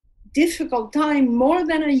difficult time, more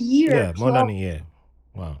than a year yeah, more than closed, a year.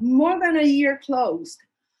 Wow. more than a year closed.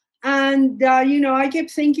 And, I kept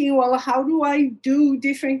thinking, well, how do I do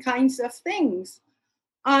different kinds of things?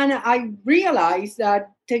 And I realized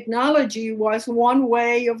that technology was one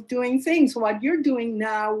way of doing things. What you're doing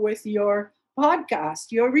now with your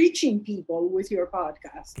podcast, you're reaching people with your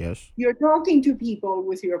podcast. Yes. You're talking to people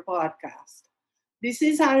with your podcast. This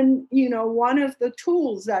is one of the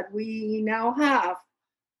tools that we now have.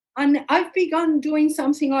 And I've begun doing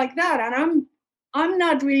something like that. And I'm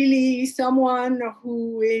not really someone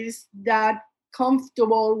who is that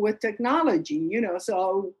comfortable with technology,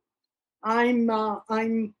 So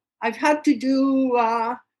I've had to do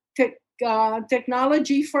tech,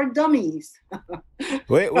 technology for dummies.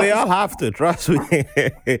 We all have to trust me.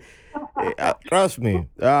 Trust me.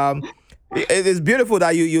 It's beautiful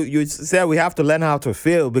that you said we have to learn how to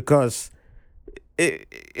feel because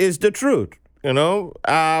it's the truth. You know,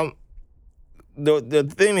 the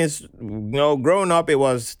thing is, growing up, it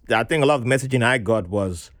was, I think a lot of the messaging I got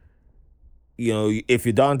was, if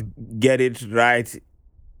you don't get it right,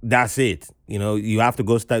 that's it. You have to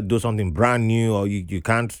go start do something brand new, or you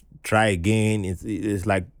can't try again. It's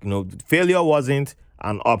like, failure wasn't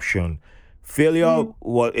an option. Failure Mm,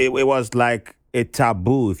 was, it was like a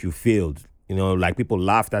taboo if you failed. Like people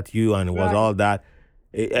laughed at you, and it was right. all that.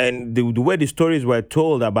 And the way the stories were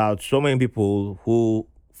told about so many people who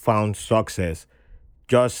found success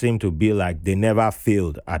just seemed to be like they never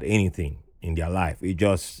failed at anything in their life. It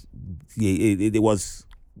was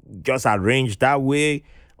just arranged that way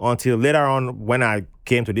until later on when I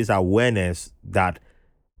came to this awareness that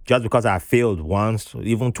just because I failed once,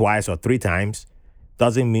 even twice or three times,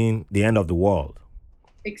 doesn't mean the end of the world.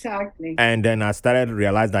 Exactly. And then I started to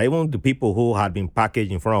realize that even the people who had been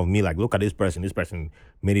packaged in front of me, like, look at this person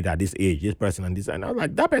made it at this age, this person and this, and I was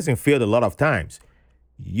like, that person failed a lot of times.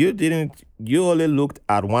 You only looked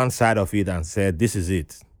at one side of it and said, this is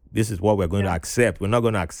it. This is what we're going to Yeah. accept. We're not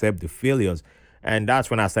going to accept the failures. And that's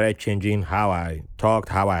when I started changing how I talked,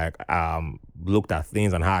 how I looked at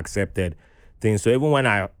things, and how I accepted things. So even when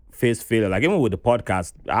I faced failure, like even with the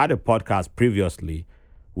podcast, I had a podcast previously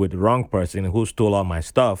with the wrong person who stole all my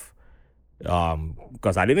stuff,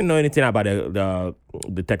 because I didn't know anything about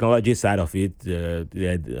the technology side of it,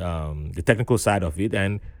 the technical side of it,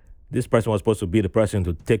 and this person was supposed to be the person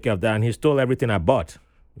to take care of that, and he stole everything I bought,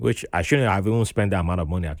 which I shouldn't have even spent that amount of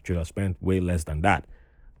money. Actually, I spent way less than that,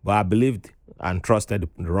 but I believed and trusted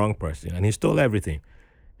the wrong person, and he stole everything,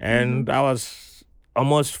 Hmm. and I was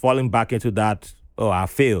almost falling back into that. Oh, I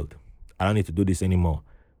failed. I don't need to do this anymore.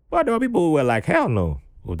 But there were people who were like, hell no.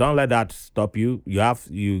 Well, don't let that stop you. You have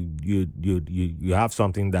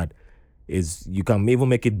something that is, you can even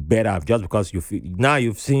make it better just because now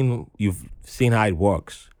you've seen how it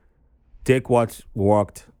works. Take what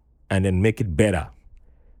worked and then make it better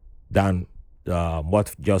than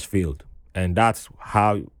what just failed. And that's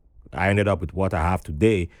how I ended up with what I have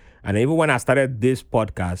today. And even when I started this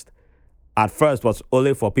podcast, at first was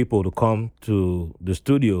only for people to come to the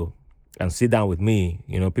studio and sit down with me.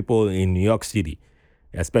 People in New York City,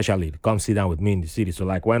 especially, to come sit down with me in the city. So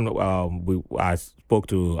like when I spoke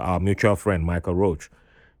to our mutual friend Michael Roach,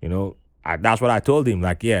 you know, that's what I told him.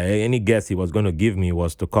 Like, yeah, any guest he was going to give me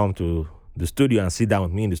was to come to the studio and sit down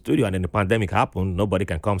with me in the studio. And then the pandemic happened. Nobody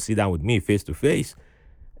can come sit down with me face to face,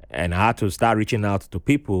 and I had to start reaching out to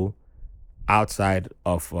people outside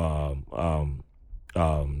of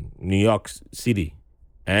New York City,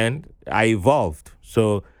 and I evolved.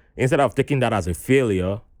 So instead of taking that as a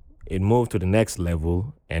failure, it moved to the next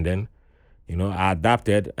level, and then I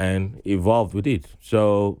adapted and evolved with it.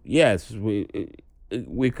 So yes,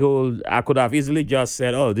 I could have easily just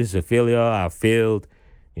said, "Oh, this is a failure. I failed,"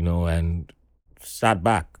 and sat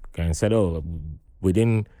back and said, "Oh,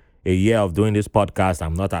 within a year of doing this podcast,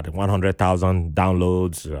 I'm not at 100,000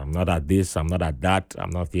 downloads. I'm not at this. I'm not at that.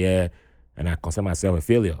 I'm not here," and I consider myself a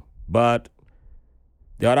failure. But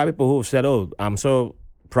there are other people who said, "Oh, I'm so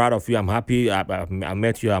proud of you. I'm happy. I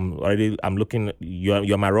met you. I'm looking.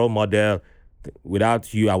 You're my role model.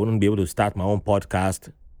 Without you, I wouldn't be able to start my own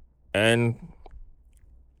podcast." And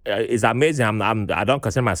it's amazing. I don't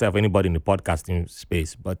consider myself anybody in the podcasting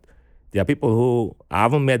space, but there are people who I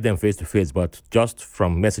haven't met them face to face, but just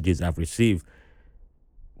from messages I've received,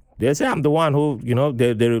 they say I'm the one who,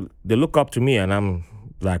 they look up to me, and I'm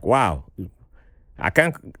like, wow. I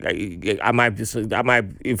can't. I might.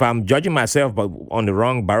 If I'm judging myself, but on the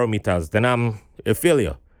wrong barometers, then I'm a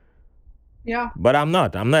failure. Yeah. But I'm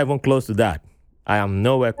not. I'm not even close to that. I am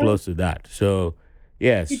nowhere Well, close to that. So,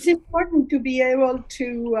 it's yes. important to be able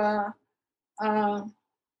to uh,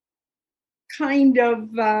 kind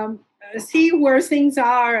of see where things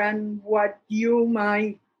are and what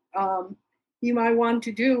um, you might want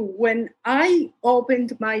to do. When I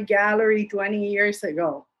opened my gallery 20 years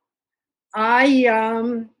ago, I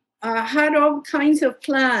had all kinds of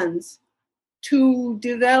plans to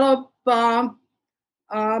develop. I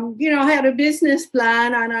had a business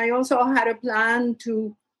plan, and I also had a plan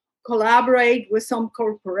to collaborate with some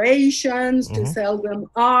corporations to Hmm. sell them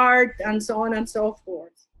art and so on and so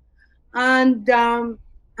forth. And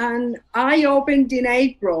I opened in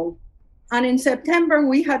April, and in September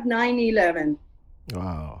we had 9/11.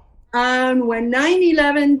 Wow. And when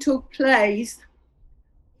 9/11 took place,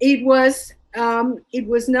 it was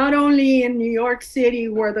not only in New York City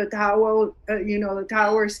where the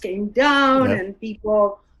towers came down Yep. and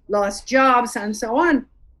people lost jobs and so on,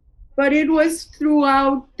 but it was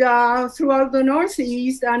throughout the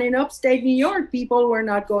Northeast and in upstate New York. People were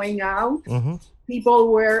not going out. Mm-hmm.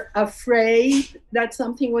 People were afraid that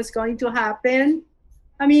something was going to happen.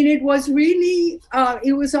 I mean, it was really,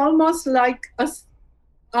 it was almost like a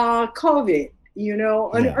COVID,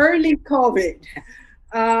 an Yeah. early COVID.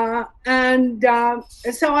 And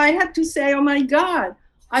so I had to say, oh my God,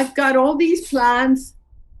 I've got all these plans,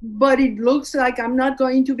 but it looks like I'm not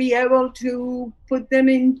going to be able to put them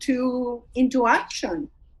into action.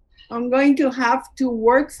 I'm going to have to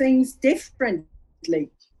work things differently.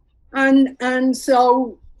 And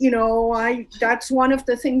so, I that's one of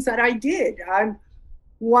the things that I did.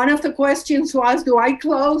 One of the questions was, do I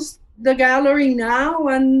close the gallery now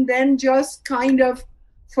and then just kind of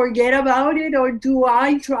forget about it, or do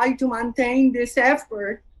I try to maintain this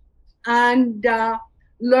effort and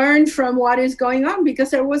learn from what is going on?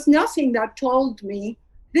 Because there was nothing that told me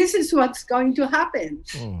this is what's going to happen.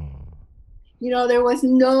 There was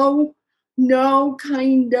no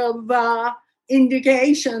kind of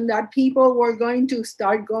indication that people were going to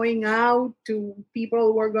start going out, to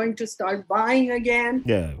people were going to start buying again.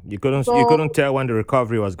 Yeah. You couldn't So tell when the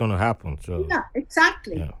recovery was going to happen. So yeah,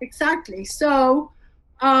 exactly, yeah. exactly. So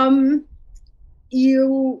um,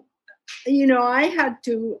 you I had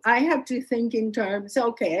to think in terms.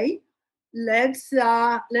 Okay, let's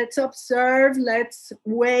observe. Let's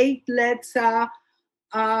wait. Let's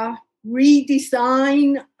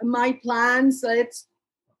redesign my plans. Let's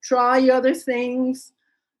try other things.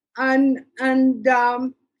 And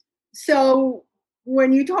so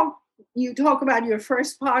when you talk about your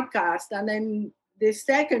first podcast and then the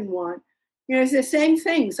second one, it's the same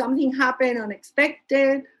thing. Something happened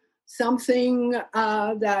unexpected, something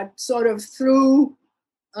that sort of threw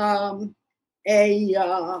a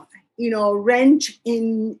wrench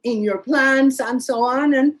in your plans and so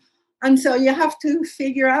on, and so you have to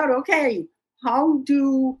figure out, okay, how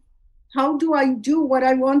do I do what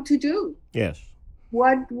I want to do? Yes.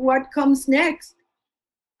 What comes next?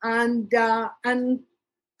 And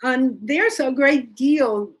there's a great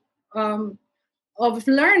deal of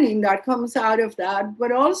learning that comes out of that,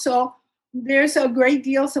 but also there's a great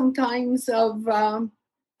deal sometimes of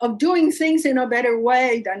doing things in a better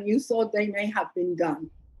way than you thought they may have been done.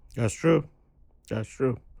 That's true. That's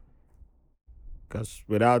true. Because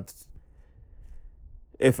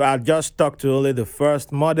if I just stuck to only the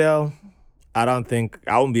first model, I don't think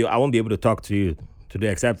I won't be able to talk to you today,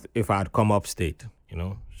 except if I'd come upstate.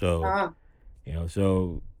 So Ah,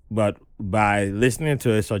 so but by listening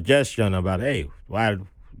to a suggestion about, hey, why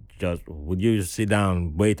just would you sit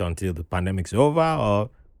down, wait until the pandemic's over, or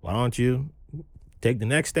why don't you take the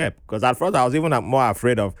next step? Because at first I was even more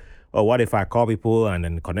afraid of, oh, what if I call people and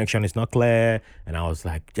then the connection is not clear? And I was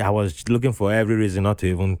like, I was looking for every reason not to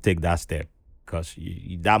even take that step, because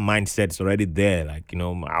that mindset's already there. Like, I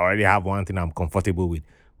already have one thing I'm comfortable with.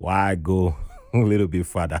 Why go a little bit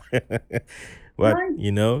further? But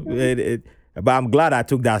right. but I'm glad I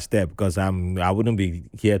took that step, because I wouldn't be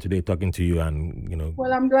here today talking to you and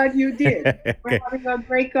Well, I'm glad you did. We're Okay. having a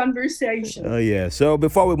great conversation. Oh yeah. So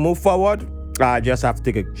before we move forward, I just have to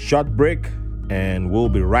take a short break, and we'll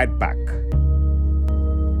be right back.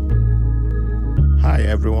 Hi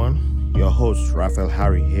everyone, your host Raphael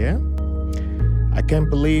Harry here. I can't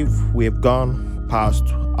believe we've gone past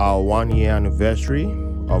our 1 year anniversary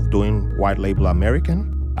of doing White Label American.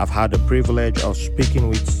 I've had the privilege of speaking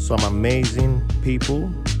with some amazing people,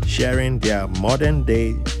 sharing their modern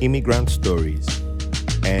day immigrant stories.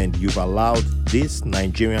 And you've allowed this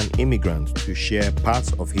Nigerian immigrant to share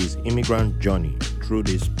parts of his immigrant journey through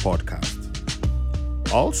this podcast.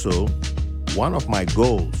 Also, one of my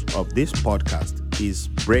goals of this podcast is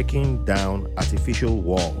breaking down artificial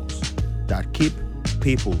walls that keep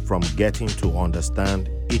people from getting to understand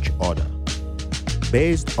each other.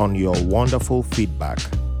 Based on your wonderful feedback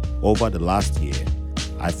over the last year,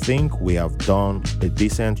 I think we have done a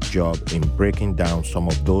decent job in breaking down some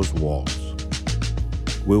of those walls.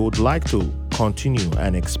 We would like to continue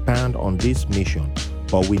and expand on this mission,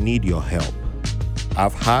 but we need your help.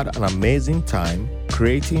 I've had an amazing time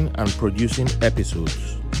creating and producing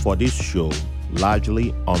episodes for this show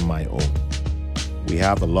largely on my own. We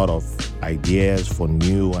have a lot of ideas for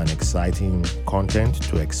new and exciting content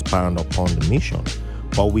to expand upon the mission,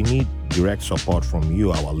 but we need direct support from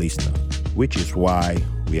you, our listener, which is why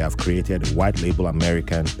we have created a White Label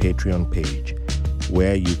American Patreon page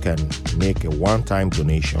where you can make a one-time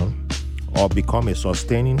donation or become a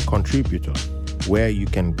sustaining contributor where you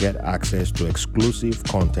can get access to exclusive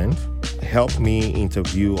content, help me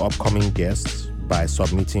interview upcoming guests by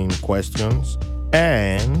submitting questions,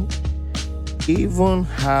 and even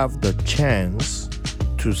have the chance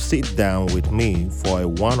to sit down with me for a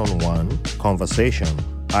one-on-one conversation,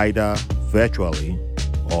 either virtually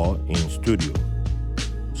or in studio.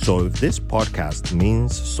 So if this podcast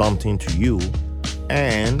means something to you,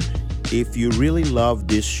 and if you really love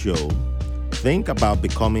this show, think about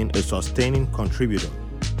becoming a sustaining contributor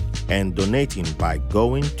and donating by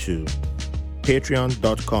going to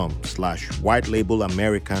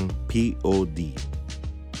patreon.com/whitelabelamericanpod.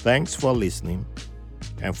 Thanks for listening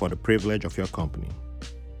and for the privilege of your company.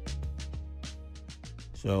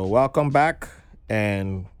 So welcome back,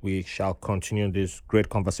 and we shall continue this great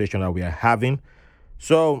conversation that we are having.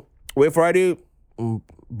 So we've already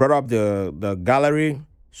brought up the gallery.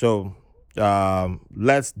 So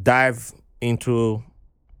let's dive into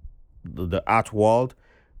the art world.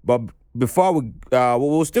 But before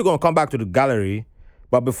we're still going to come back to the gallery.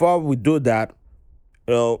 But before we do that,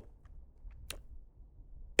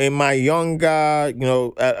 in my younger, I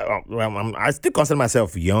still consider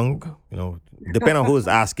myself young. Depending on who's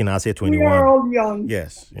asking, I'll say 21. We are all young.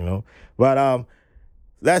 Yes, But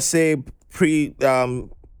let's say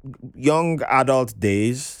young adult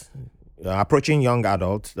days, approaching young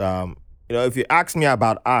adult. If you ask me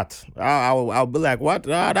about art, I'll be like, what?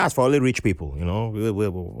 That's for only rich people.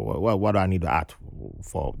 What do I need the art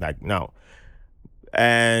for? Like now,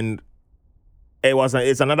 and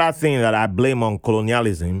it's another thing that I blame on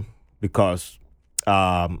colonialism, because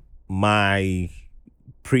my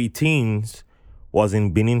pre-teens was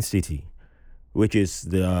in Benin City, which is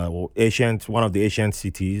one of the ancient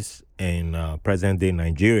cities in present-day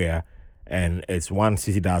Nigeria, and it's one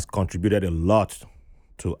city that has contributed a lot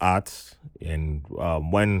to art. And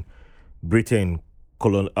when Britain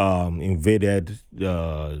invaded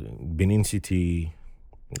Benin City,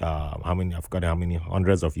 I've forgotten how many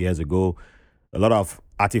hundreds of years ago, a lot of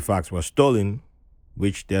artifacts were stolen,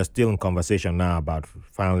 which they're still in conversation now about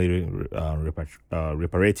finally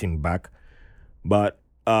reparating back. But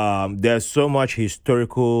there's so much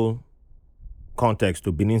historical context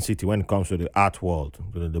to Benin City when it comes to the art world.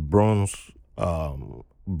 The bronze art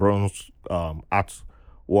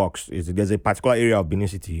works. There's a particular area of Benin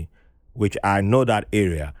City which I know that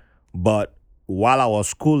area. But while I was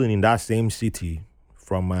schooling in that same city,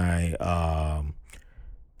 from my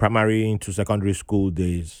primary into secondary school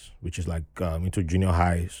days, which is like into junior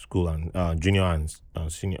high school and junior and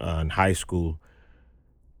senior and high school,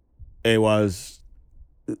 it was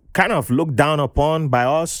kind of looked down upon by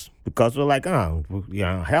us, because we're like, hell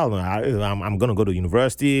no, I'm going to go to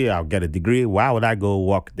university, I'll get a degree. Why would I go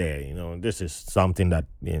work there? This is something that,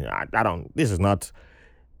 I don't, this is not,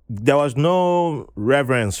 there was no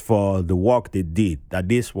reverence for the work they did, that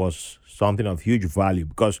this was something of huge value,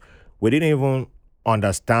 because we didn't even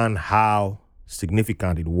understand how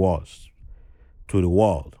significant it was to the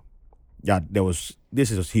world. That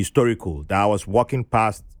this is historical, that I was walking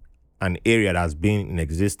past an area that's been in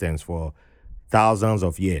existence for thousands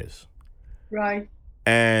of years. Right.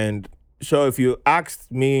 And so if you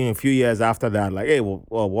asked me a few years after that, like, hey, well,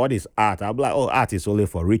 what is art? I'll be like, art is only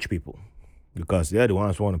for rich people, because they're the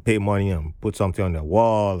ones who want to pay money and put something on their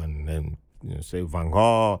wall, and then say Van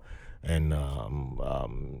Gogh and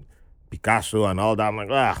Picasso and all that. I'm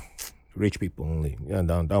like, rich people only.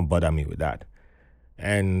 Don't bother me with that.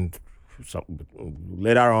 And so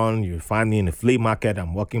later on, you find me in the flea market.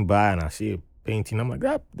 I'm walking by and I see a painting. I'm like,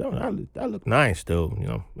 that look nice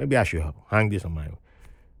though. Maybe I should hang this on my.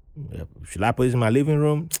 Should I put this in my living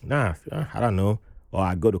room? Nah, I don't know. Or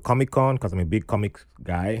I go to Comic-Con, because I'm a big comic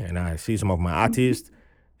guy, and I see some of my artists,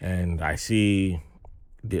 and I see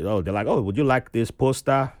they're like, would you like this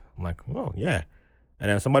poster? I'm like, oh yeah.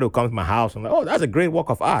 And then somebody will come to my house and like, that's a great work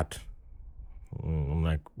of art. I'm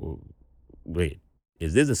like, well, wait,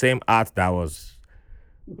 is this the same art that was,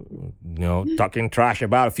 talking trash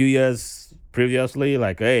about a few years previously?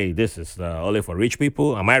 Like, hey, this is only for rich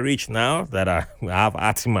people. Am I rich now that I have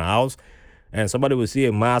art in my house? And somebody will see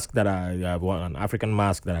a mask that I have, an African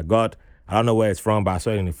mask that I got. I don't know where it's from, but I saw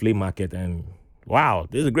it in the flea market, and wow,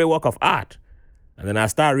 this is a great work of art. And then I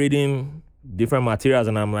start reading different materials,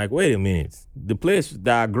 and I'm like, wait a minute. The place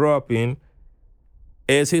that I grew up in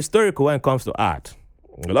is historical when it comes to art.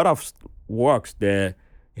 A lot of works there,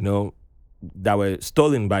 that were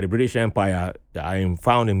stolen by the British Empire are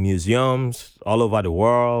found in museums all over the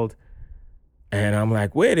world. And I'm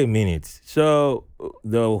like, wait a minute. So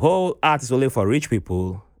the whole art is only for rich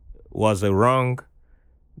people was a wrong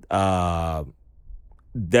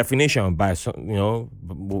definition by some,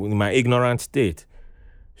 in my ignorant state.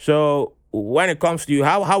 So when it comes to you,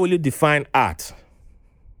 how will you define art?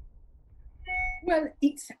 Well,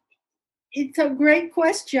 it's a great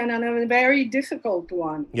question and a very difficult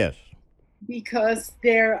one Yes. because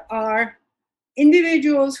there are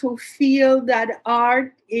individuals who feel that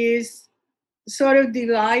art is sort of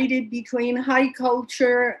divided between high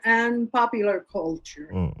culture and popular culture.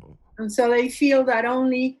 Mm. And so they feel that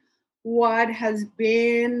only what has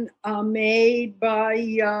been made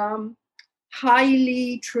by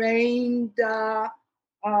highly trained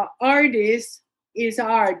artists is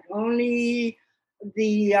art.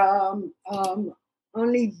 The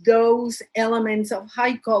only those elements of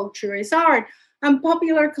high culture is art, and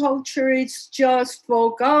popular culture is just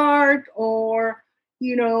folk art or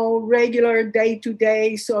regular day to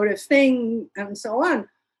day sort of thing, and so on.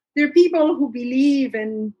 There are people who believe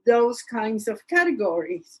in those kinds of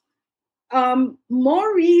categories.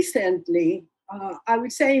 More recently, I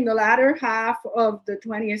would say in the latter half of the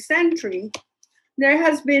 20th century, there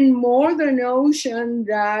has been more the notion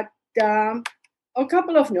that a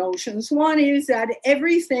couple of notions. One is that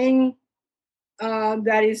everything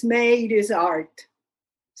that is made is art.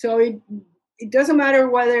 So it doesn't matter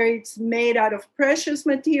whether it's made out of precious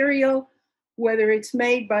material, whether it's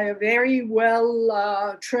made by a very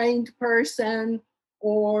well trained person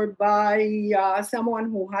or by someone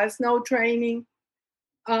who has no training.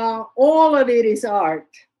 All of it is art.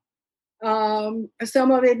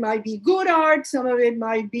 Some of it might be good art, some of it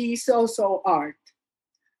might be so-so art.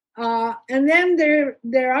 And then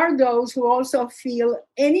there are those who also feel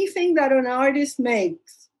anything that an artist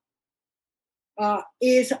makes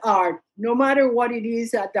is art, no matter what it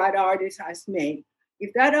is that that artist has made.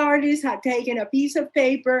 If that artist had taken a piece of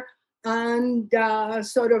paper and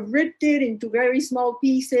sort of ripped it into very small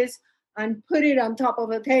pieces and put it on top of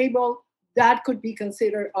a table, that could be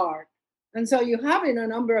considered art. And so you have in a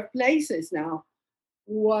number of places now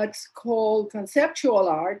what's called conceptual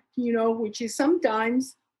art, which is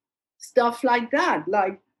sometimes stuff like that,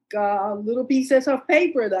 like little pieces of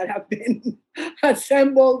paper that have been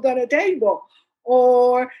assembled on a table,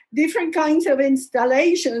 or different kinds of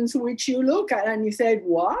installations which you look at and you say,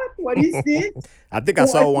 what is this? I think I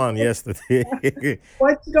saw What, one yesterday.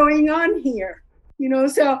 what's going on here?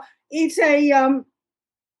 So it's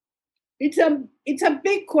a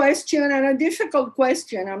big question and a difficult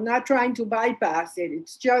question. I'm not trying to bypass it.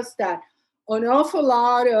 It's just that an awful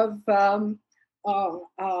lot of uh,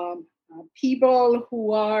 um, people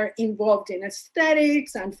who are involved in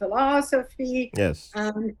aesthetics and philosophy Yes.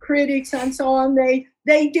 and critics and so on, they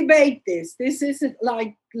debate this. This is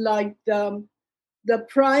like the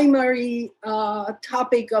primary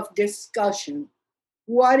topic of discussion.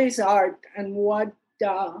 What is art and what?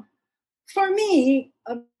 For me,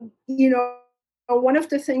 one of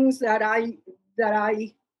the things that I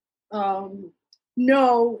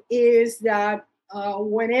know is that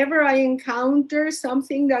whenever I encounter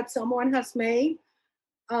something that someone has made,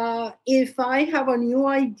 if I have a new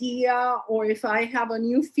idea or if I have a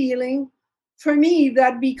new feeling, for me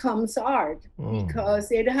that becomes art Mm.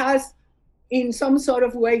 because it has, in some sort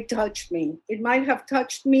of way, touched me. It might have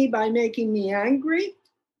touched me by making me angry,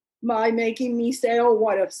 by making me say, oh,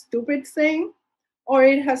 what a stupid thing. Or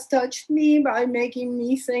it has touched me by making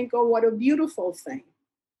me think, oh, what a beautiful thing,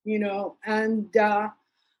 And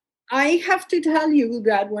I have to tell you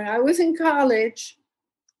that when I was in college,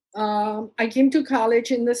 I came to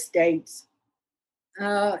college in the States,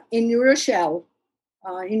 in New Rochelle,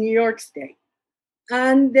 in New York State.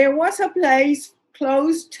 And there was a place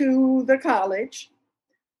close to the college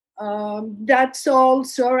that sold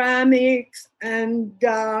ceramics and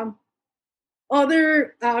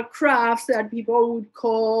other crafts that people would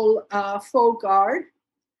call folk art.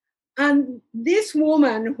 And this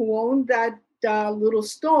woman who owned that little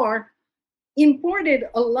store imported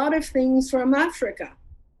a lot of things from Africa.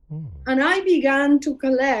 Mm. And I began to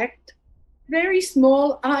collect very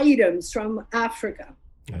small items from Africa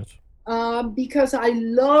Yes. because I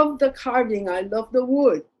love the carving, I love the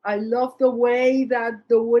wood, I love the way that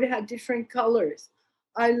the wood had different colors,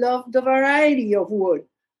 I love the variety of wood.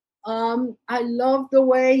 I love the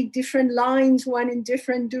way different lines went in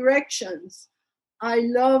different directions. I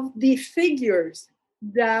love the figures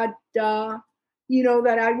that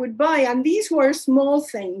that I would buy, and these were small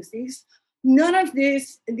things. None of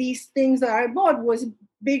these things that I bought was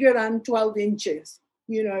bigger than 12 inches.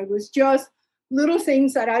 It was just little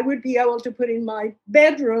things that I would be able to put in my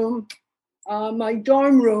bedroom, my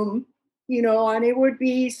dorm room, and it would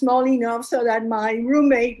be small enough so that my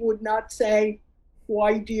roommate would not say,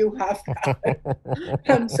 why do you have that?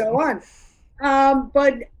 And so on.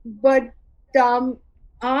 But um,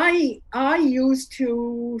 I used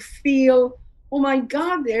to feel, oh my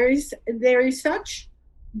God, there is such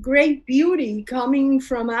great beauty coming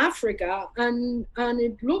from Africa, and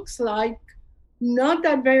it looks like not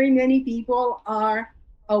that very many people are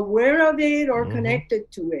aware of it or Mm-hmm.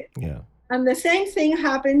 connected to it. Yeah. And the same thing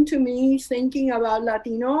happened to me thinking about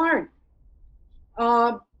Latino art.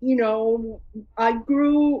 You know, I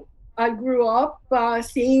grew I grew up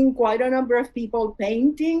seeing quite a number of people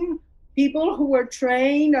painting, people who were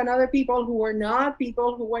trained and other people who were not,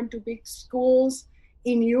 people who went to big schools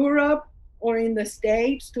in Europe or in the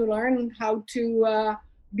States to learn how to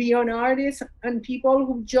be an artist, and people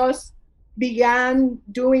who just began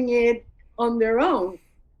doing it on their own.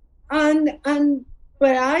 And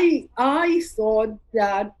but I thought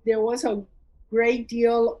that there was a great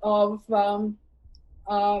deal of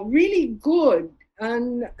really good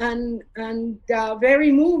and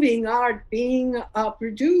very moving art being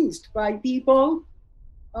produced by people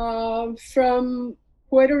from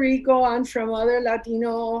Puerto Rico and from other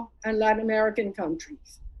Latino and Latin American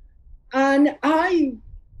countries. And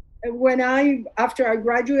when I after I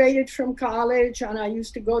graduated from college and I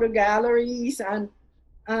used to go to galleries and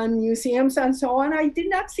museums and so on, I did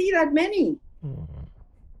not see that many. Mm.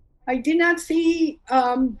 I did not see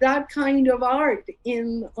that kind of art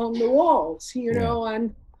in on the walls, Yeah.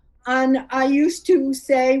 and I used to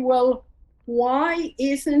say, well, why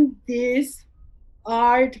isn't this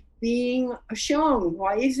art being shown?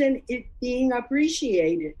 Why isn't it being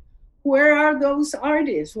appreciated? Where are those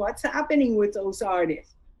artists? What's happening with those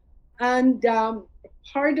artists? And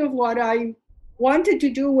part of what I wanted to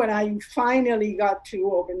do when I finally got to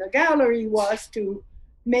open the gallery was to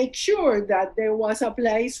make sure that there was a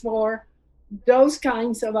place for those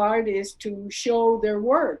kinds of artists to show their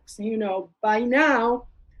works. You know, by now,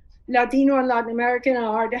 Latino and Latin American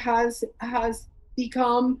art has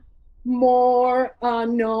become more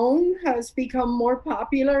known, has become more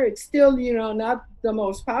popular. It's still, you know, not the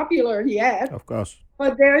most popular yet, Of course.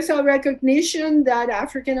 but there's a recognition that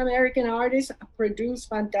African American artists produce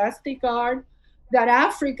fantastic art, that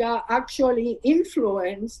Africa actually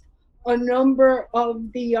influenced a number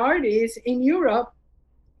of the artists in Europe,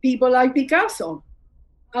 people like Picasso.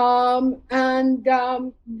 And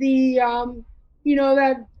the you know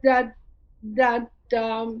that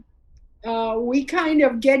we kind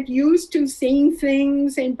of get used to seeing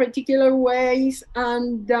things in particular ways,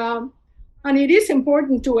 and it is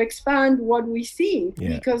important to expand what we see, Yeah.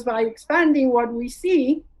 because by expanding what we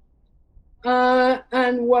see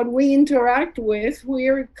and what we interact with,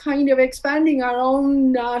 we're kind of expanding our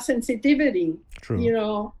own sensitivity, True. you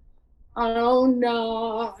know, our own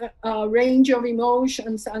range of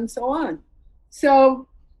emotions and so on. So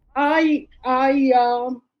I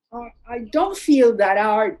don't feel that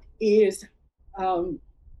art is um,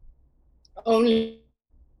 only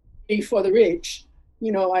for the rich.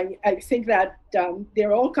 You know, I think that there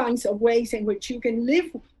are all kinds of ways in which you can live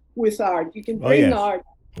with art. You can bring Oh art,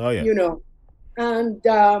 yes. Oh you yeah. know,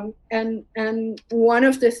 and one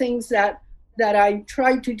of the things that I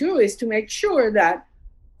try to do is to make sure that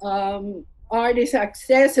art is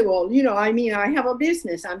accessible. You know, I mean, I have a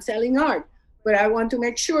business, I'm selling art, but I want to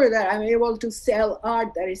make sure that I'm able to sell art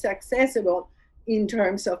that is accessible in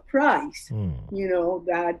terms of price. Mm. You know,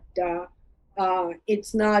 that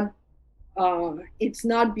it's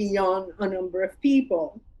not beyond a number of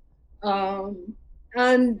people, um,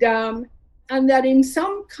 and and that in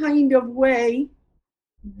some kind of way,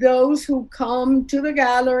 those who come to the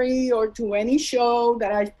gallery or to any show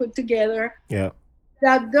that I've put together, Yeah.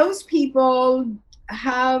 that those people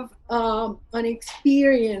have an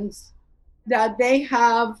experience, that they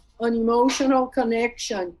have an emotional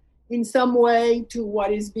connection in some way to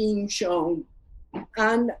what is being shown.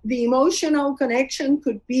 And the emotional connection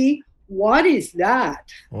could be, what is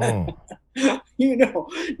that? Mm. You know,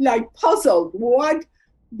 like puzzled. What?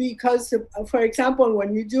 Because, for example,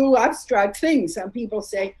 when you do abstract things, some people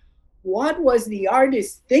say, what was the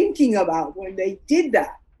artist thinking about when they did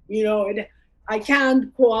that? You know, I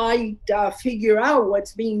can't quite figure out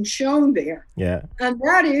what's being shown there. Yeah. And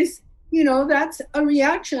that is, you know, that's a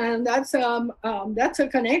reaction, and that's a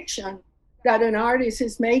connection that an artist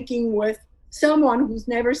is making with someone who's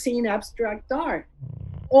never seen abstract art.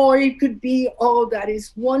 Or it could be, oh, that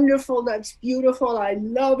is wonderful, that's beautiful, I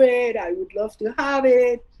love it, I would love to have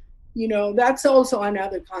it. You know, that's also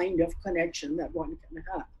another kind of connection that one can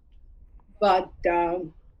have. But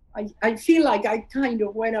I feel like I kind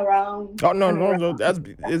of went around Oh no, and no, no.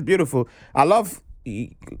 around. It's beautiful. I love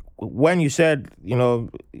when you said, you know,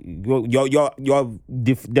 your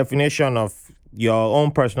definition of your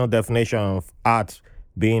own personal definition of art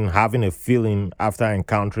being having a feeling after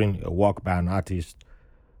encountering a work by an artist.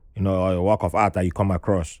 or a work of art that you come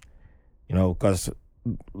across, because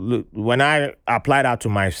when I apply that to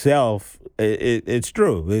myself, it's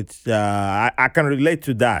true. I can relate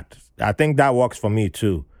to that. I think that works for me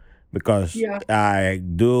too, because Yeah. I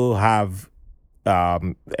do have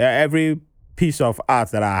every piece of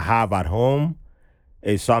art that I have at home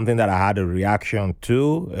is something that I had a reaction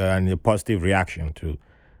to and a positive reaction to,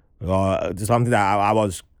 or something that I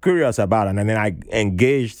was curious about, and then I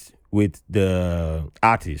engaged with the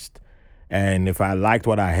artist. And if I liked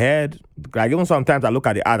what I heard, like even sometimes I look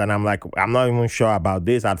at the art and I'm like, I'm not even sure about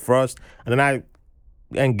this at first, and then I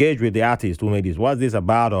engage with the artist who made this. What's this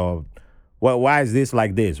about? Or why is this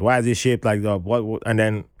like this? Why is this shaped like that? And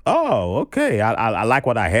then, oh, okay, I like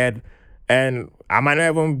what I heard, and I might not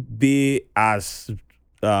even be as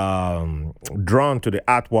drawn to the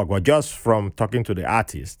artwork, but just from talking to the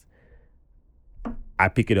artist, I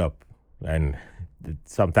pick it up, and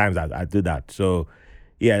sometimes I do that. So,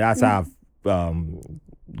 yeah, that's how I've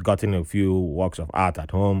gotten a few works of art at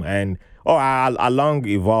home, and I long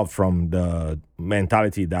evolved from the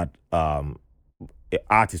mentality that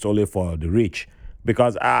art is only for the rich,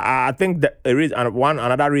 because I think that there is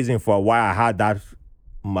another reason for why I had that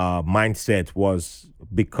mindset was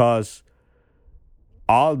because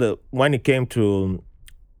all the when it came to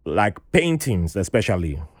like paintings,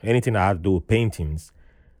 especially anything that had to do with paintings,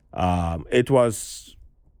 it was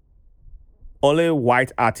only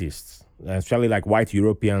white artists, especially like white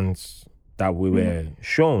Europeans, that we were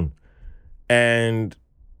shown. And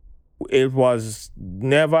it was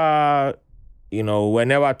never, we're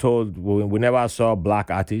never told, we never saw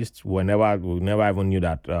black artists. We never even knew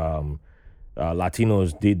that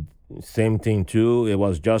Latinos did same thing too. It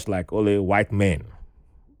was just like only white men.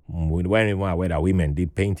 We weren't even aware that women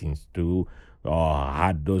did paintings too, or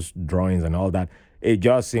had those drawings and all that. It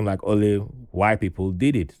just seemed like only white people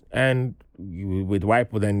did it. And with white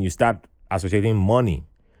people, then you start associating money.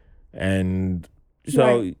 And Right.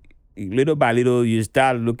 so little by little, you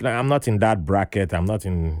start looking like, I'm not in that bracket. I'm not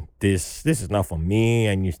in this. This is not for me.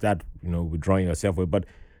 And you start, withdrawing yourself away. But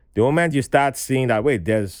the moment you start seeing that, wait,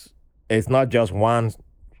 it's not just one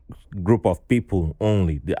group of people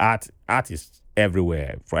only. The artists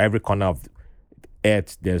everywhere, for every corner of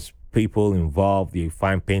earth, there's people involved. You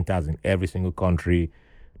find painters in every single country,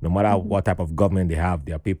 no matter Mhm. what type of government they have.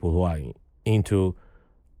 There are people who are into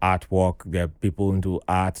artwork. There are people into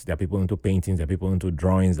art. There are people into paintings. There are people into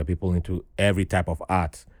drawings. There are people into every type of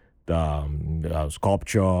art, the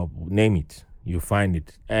sculpture, name it. You find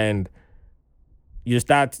it, and you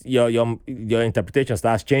start your interpretation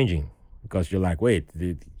starts changing, because you're like, wait,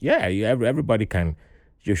 yeah, everybody can,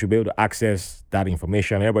 you should be able to access that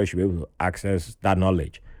information. Everybody should be able to access that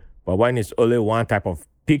knowledge. But when it's only one type of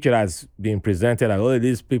picture that's being presented, like, oh,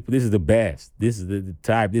 these people, this is the best, this is the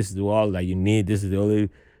type, this is the all that you need, this is the only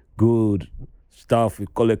good stuff. It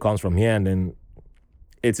only comes from here, and then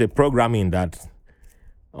it's a programming that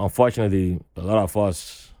unfortunately a lot of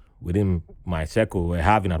us within my circle were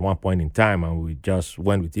having at one point in time, and we just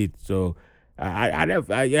went with it. So I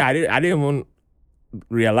didn't even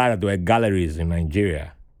realize that there were galleries in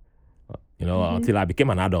Nigeria, Mhm. until I became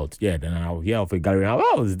an adult. Yeah, then I'll hear of a gallery.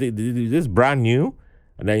 Oh, is this brand new?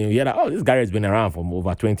 And then you hear that, oh, this gallery has been around for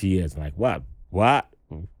over 20 years. Like, what? What?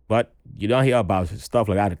 But you don't hear about stuff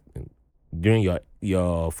like that during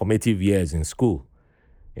your formative years in school,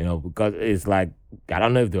 because it's like, I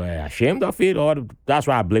don't know if they were ashamed of it, or that's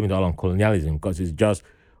why I blame it all on colonialism, because it's just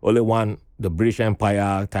only one, the British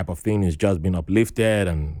Empire type of thing is just being uplifted,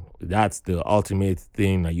 and that's the ultimate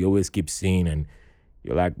thing that you always keep seeing. And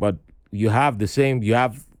you're like, but you have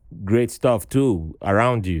great stuff too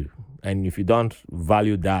around you. And if you don't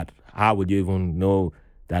value that, how would you even know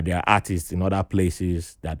that there are artists in other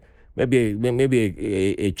places that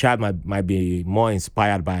maybe a child might be more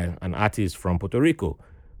inspired by an artist from Puerto Rico,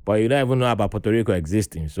 but you don't even know about Puerto Rico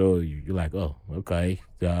existing. So you're like, oh, okay,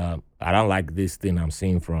 I don't like this thing I'm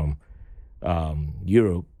seeing from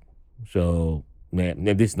Europe, so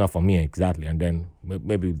maybe this is not for me exactly. And then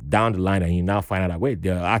maybe down the line, and you now find out that, wait,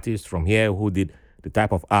 there are artists from here who did the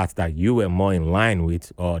type of art that you were more in line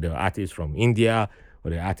with, or there are artists from India,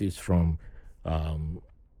 or the artists from um,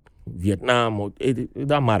 Vietnam, or it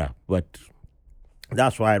doesn't matter. But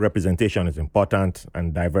that's why representation is important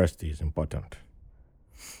and diversity is important.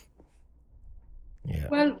 Yeah.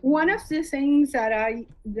 Well, one of the things that I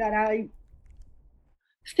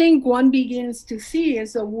think one begins to see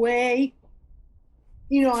is a way,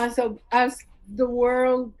 as the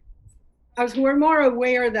world, as we're more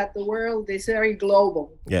aware that the world is very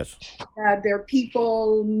global, Yes. that there are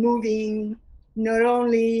people moving not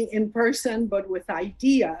only in person but with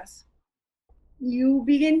ideas. you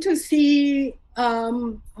begin to see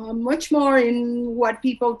much more in what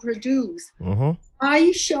people produce. Mm-hmm.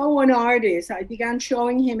 I show an artist. I began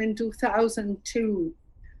showing him in 2002.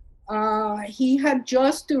 He had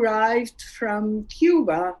just arrived from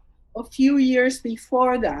Cuba a few years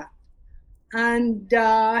before that. And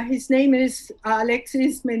his name is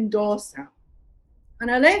Alexis Mendoza. And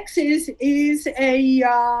Alexis is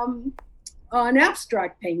an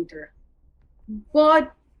abstract painter.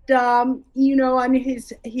 But, and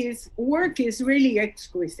his work is really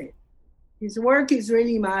exquisite. His work is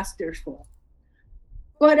really masterful.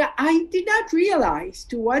 But I did not realize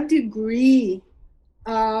to what degree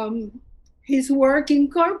um, his work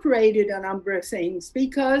incorporated a number of things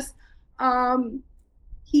because um,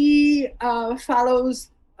 he follows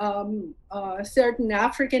certain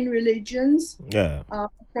African religions Yeah.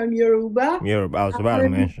 from Yoruba. Europe. I was about to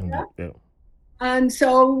And, mention that. Yeah. and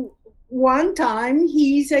so one time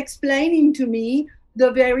he's explaining to me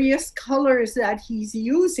the various colors that he's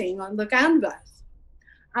using on the canvas.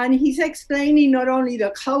 And he's explaining not only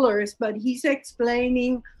the colors, but he's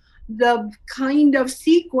explaining the kind of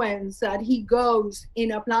sequence that he goes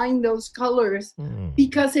in applying those colors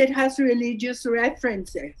because it has religious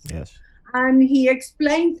references. Yes. And he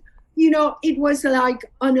explained, it was like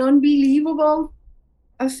an unbelievable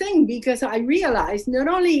thing because I realized not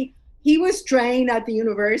only he was trained at the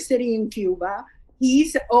university in Cuba,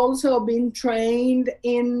 he's also been trained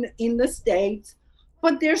in the States,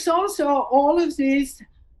 but there's also all of this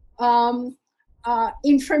um,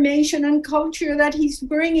 information and culture that he's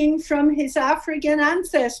bringing from his African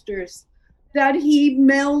ancestors that he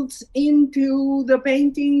melds into the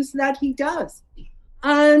paintings that he does.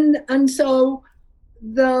 And so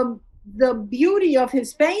the beauty of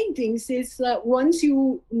his paintings is that once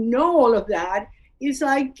you know all of that, it's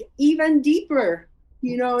like even deeper.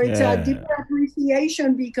 It's a deeper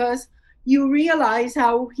appreciation because you realize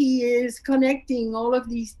how he is connecting all of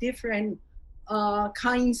these different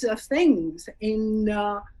kinds of things on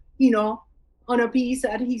a piece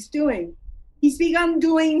that he's doing. He's begun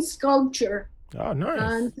doing sculpture. Oh, nice.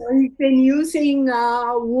 And so he's been using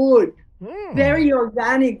wood, very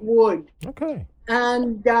organic wood. Okay.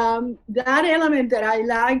 And that element that I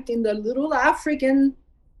liked in the little African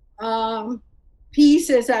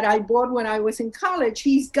pieces that I bought when I was in college,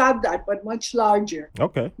 he's got that, but much larger.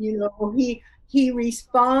 Okay. He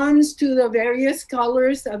responds to the various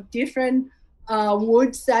colors of different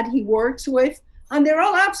woods that he works with, and they're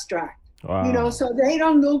all abstract. Wow. So they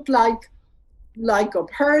don't look like a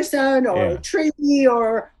person or a tree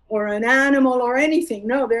or an animal or anything.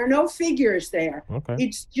 No, there are no figures there. Okay.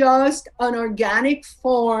 It's just an organic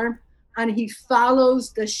form, and he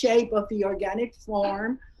follows the shape of the organic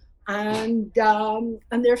form, and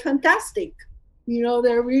they're fantastic.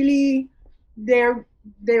 They're really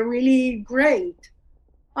great.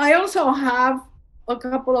 I also have a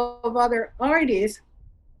couple of other artists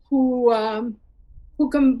who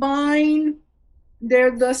combine.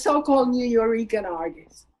 They're the so-called Nuyorican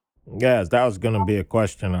artists. Yes, that was going to be a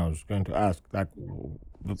question I was going to ask.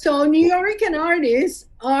 So Nuyorican artists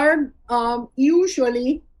are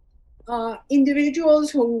usually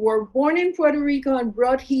individuals who were born in Puerto Rico and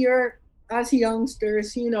brought here as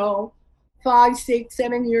youngsters, 5, 6,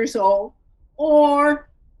 7 years old, or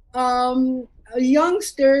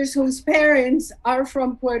youngsters whose parents are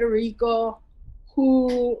from Puerto Rico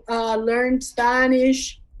who learned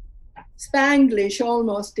Spanish, Spanglish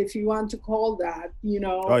almost, if you want to call that,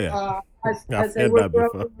 as they were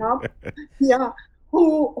growing up. Yeah,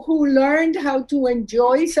 who learned how to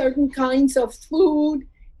enjoy certain kinds of food,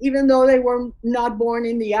 even though they were not born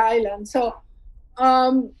in the island. So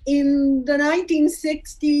in the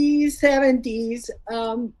 1960s, 70s,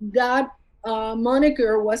 that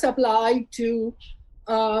moniker was applied to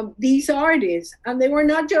these artists. And they were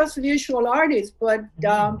not just visual artists, but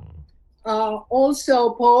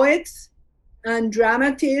also poets and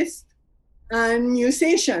dramatists and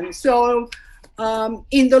musicians. So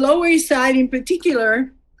in the Lower East Side in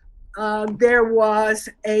particular, there was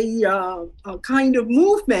a kind of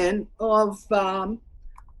movement of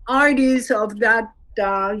artists of that,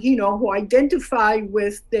 who identify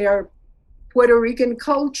with their Puerto Rican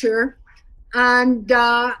culture. And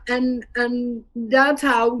that's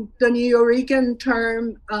how the Nuyorican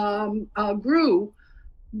term grew.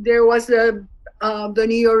 There was the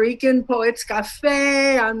Nuyorican Poets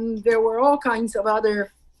Cafe, and there were all kinds of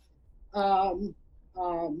other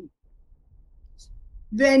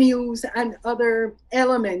venues and other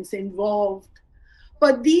elements involved.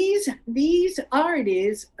 But these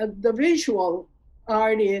artists, the visual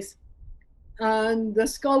artists and the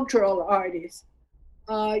sculptural artists,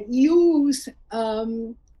 use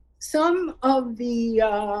some of the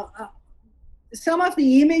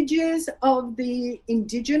images of the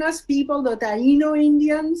indigenous people, the Taino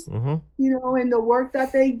Indians, Mm-hmm. in the work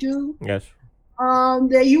that they do. Yes.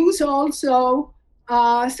 They use also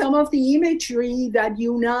some of the imagery that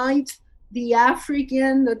unites the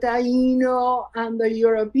African, the Taino, and the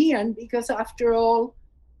European, because after all,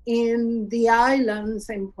 in the islands,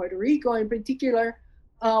 in Puerto Rico in particular,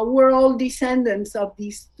 we're all descendants of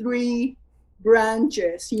these three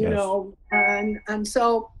branches, Yes. and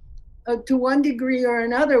so to one degree or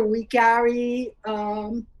another, we carry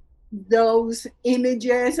those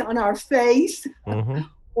images on our face Mm-hmm.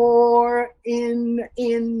 or in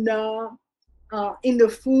the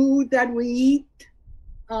food that we eat,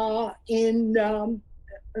 in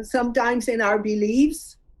sometimes in our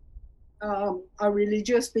beliefs, our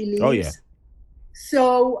religious Oh yeah. beliefs.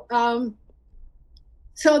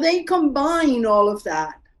 So they combine all of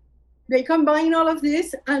that. They combine all of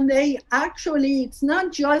this, and they actually, it's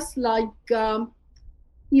not just like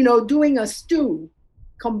doing a stew,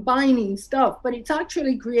 combining stuff, but it's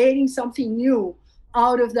actually creating something new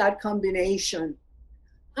out of that combination.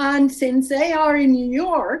 And since they are in New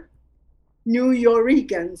York, New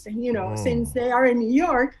Yorkers, since Mm. they are in New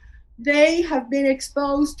York, they have been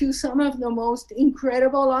exposed to some of the most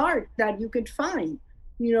incredible art that you could find.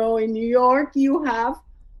 In New York, you have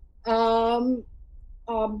um,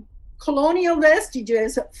 um, colonial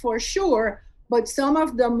vestiges for sure, but some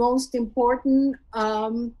of the most important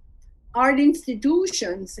art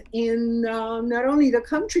institutions in not only the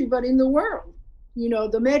country but in the world.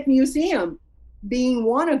 The Met Museum being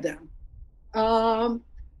one of them. Um,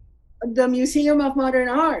 the Museum of Modern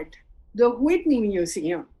Art, the Whitney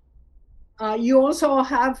Museum. You also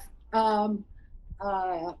have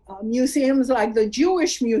museums like the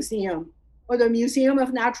Jewish Museum or the Museum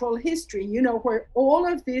of Natural History, where all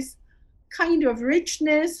of this kind of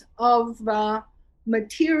richness of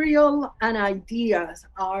material and ideas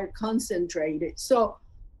are concentrated. So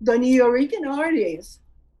the Nuyorican artists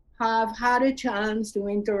have had a chance to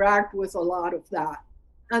interact with a lot of that.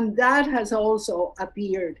 And that has also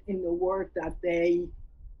appeared in the work that they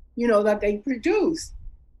produce.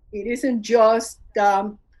 It isn't just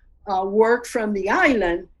work from the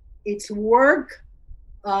island, it's work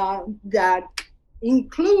that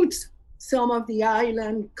includes some of the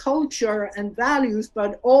island culture and values,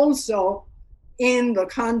 but also in the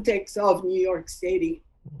context of New York City,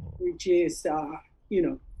 which is, a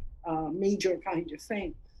major kind of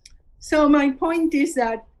thing. So my point is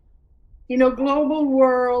that in a global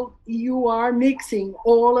world, you are mixing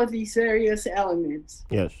all of these various elements,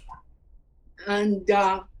 Yes.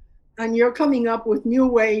 and you're coming up with new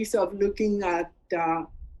ways of looking at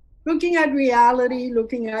reality,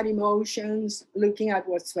 looking at emotions, looking at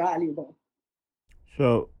what's valuable.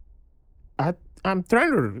 So I I'm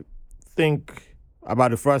trying to think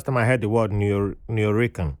about the first time I heard the word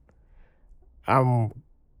Nuyorican. I'm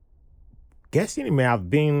guessing it may have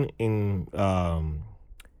been in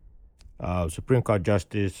Supreme Court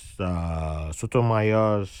Justice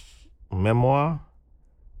Sotomayor's memoir,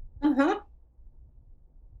 Uh-huh.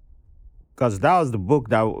 because that was the book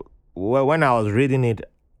that when I was reading it,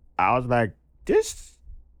 I was like, this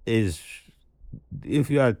is. If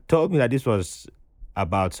you had told me that this was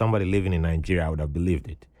about somebody living in Nigeria, I would have believed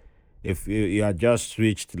it. If you had just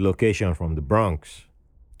switched location from the Bronx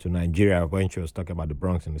to Nigeria when she was talking about the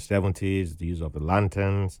Bronx in the 70s, the use of the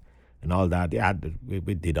lanterns and all that, yeah,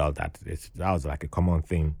 we did all that. That was like a common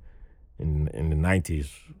thing in the 90s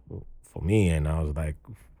for me. And I was like,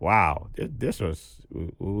 wow, this was,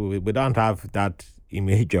 we don't have that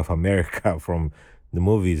image of America from the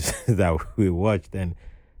movies that we watched. And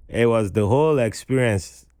it was the whole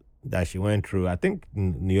experience that she went through. I think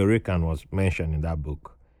Nuyorican was mentioned in that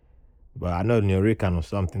book, but I know Nuyorican was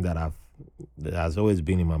something that has always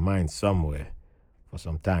been in my mind somewhere for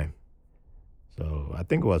some time. So I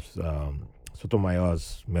think it was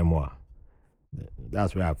Sotomayor's memoir.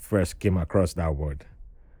 That's where I first came across that word.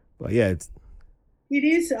 But yeah, it's It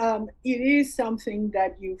is something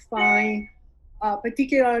that you find,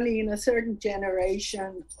 particularly in a certain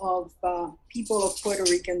generation of people of Puerto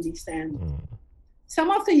Rican descent. mm, Some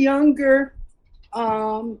of the younger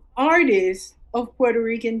artists of Puerto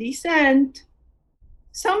Rican descent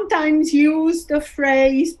sometimes use the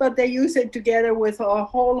phrase, but they use it together with a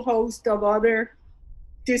whole host of other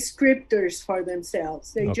descriptors for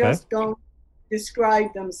themselves. They okay. just don't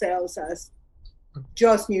describe themselves as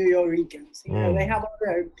just New Yorkers. They Mm, have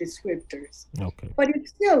other descriptors. okay. But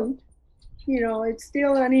it's still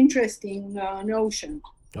an interesting notion.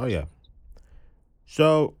 Oh yeah.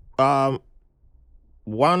 So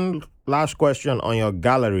one last question on your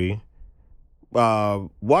gallery.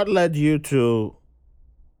 what led you to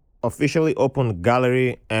officially open the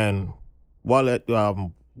gallery, and what led,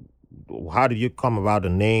 how did you come about the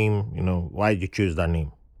name? Why did you choose that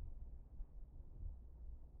name?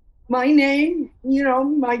 My name,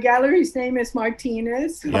 my gallery's name is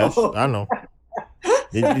Martinez. Yes, So I know.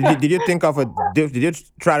 Did you think of did you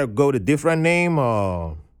try to go with a different name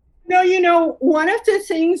or? no, one of the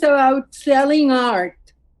things about selling art,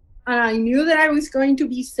 and I knew that I was going to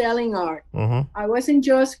be selling art. Mm-hmm. I wasn't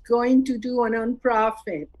just going to do a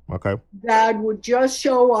nonprofit Okay. that would just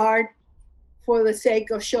show art for the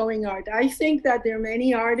sake of showing art. I think that there are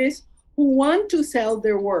many artists who want to sell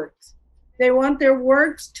their works. They want their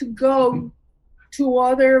works to go to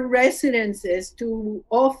other residences, to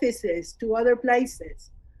offices, to other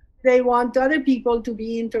places. They want other people to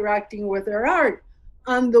be interacting with their art.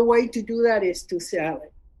 And the way to do that is to sell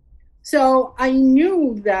it. So I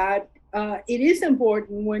knew that it is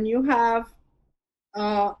important when you have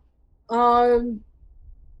uh, um,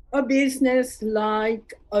 a business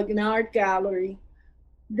like an art gallery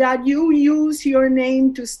that you use your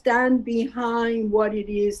name to stand behind what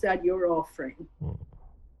it is that you're offering.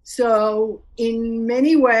 So, in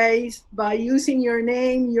many ways, by using your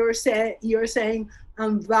name, you're saying,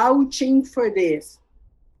 I'm vouching for this.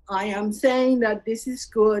 I am saying that this is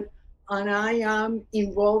good, and I am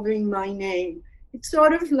involving my name. It's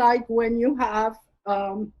sort of like when you have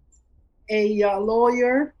a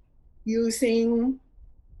lawyer using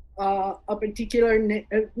a particular,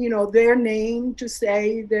 their name to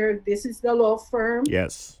say this is the law firm,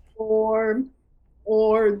 Yes. or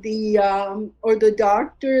the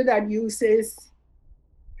doctor that uses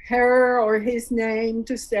her or his name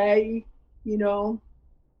to say,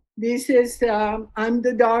 this is I'm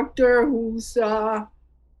the doctor who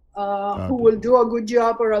will do a good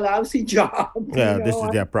job or a lousy job. Yeah, this is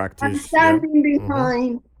their I'm practice. Yeah. standing Mm-hmm.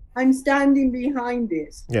 behind. I'm standing behind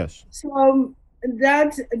this. Yes. So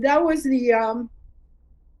that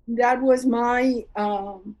was my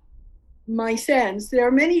sense. There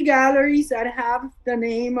are many galleries that have the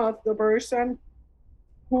name of the person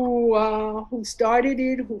who started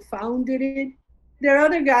it, who founded it. There are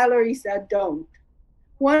other galleries that don't.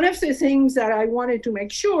 One of the things that I wanted to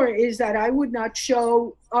make sure is that I would not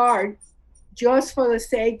show art just for the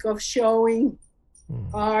sake of showing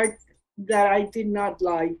art that I did not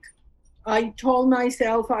like. I told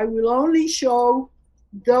myself I will only show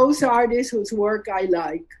those artists whose work I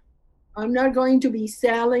like. I'm not going to be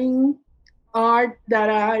selling art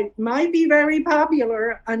that I might be very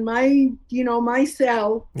popular and might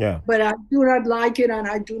sell, Yeah. but I do not like it and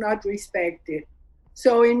I do not respect it.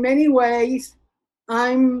 So in many ways,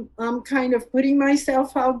 I'm kind of putting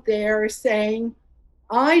myself out there saying,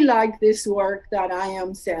 I like this work that I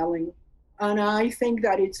am selling. And I think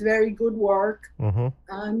that it's very good work. Mm-hmm.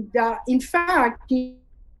 And in fact, a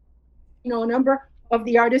number of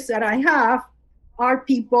the artists that I have are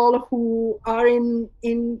people who are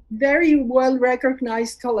in very well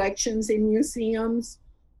recognized collections in museums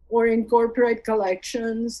or in corporate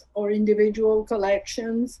collections or individual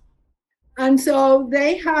collections. And so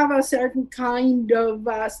they have a certain kind of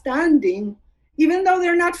standing, even though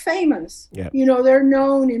they're not famous. Yeah. They're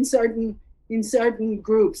known in certain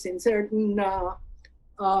groups, in certain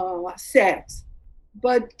sets.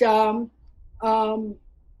 But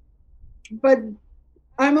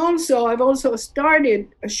I've also started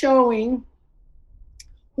showing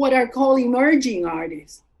what are called emerging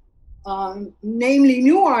artists, namely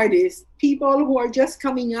new artists, people who are just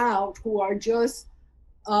coming out, who are just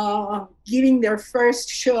giving their first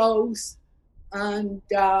shows and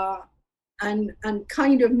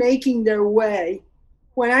kind of making their way.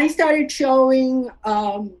 When I started showing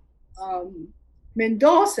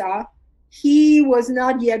Mendoza, he was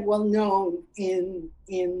not yet well known in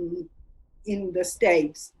the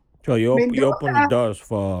States. So you open the doors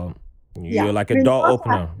for you're like a door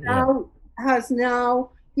opener. Has now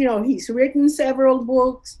he's written several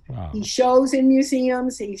books. Wow. He shows in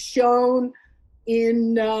museums. He's shown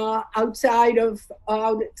in outside of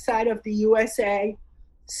the USA.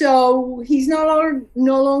 So he's no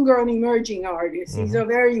longer an emerging artist. Mm-hmm. He's a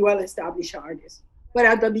very well established artist. But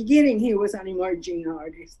at the beginning, he was an emerging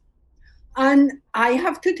artist. And I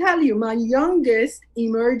have to tell you, my youngest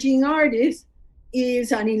emerging artist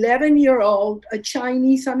is an 11-year-old, a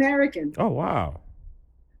Chinese American. Oh, wow.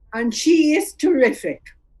 And she is terrific.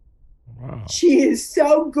 Wow. She is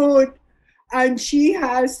so good. And she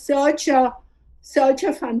has such a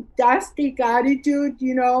fantastic attitude.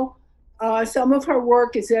 Some of her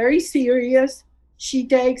work is very serious. She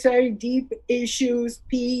takes very deep issues,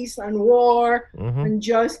 peace and war, mm-hmm. and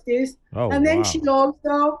justice. Oh, and then wow. she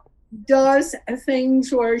also does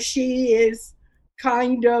things where she is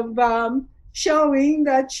kind of showing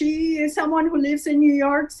that she is someone who lives in New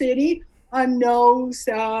York City and knows,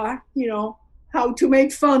 how to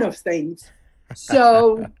make fun of things.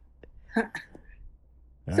 So,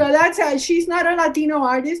 Uh, so that's how she's not a Latino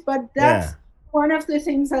artist, but yeah. that's one of the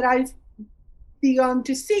things that I've begun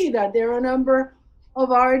to see, that there are a number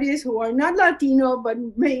of artists who are not Latino but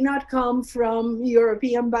may not come from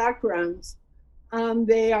European backgrounds.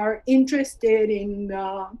 They are interested in,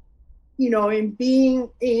 in being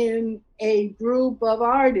in a group of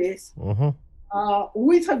artists, Mm-hmm.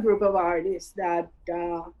 with a group of artists that,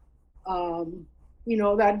 that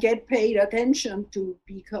get paid attention to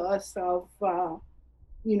because of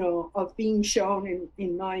being shown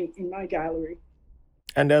in my gallery.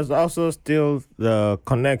 And there's also still the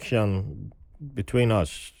connection between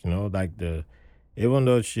us, like even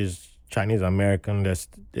though she's Chinese American, there's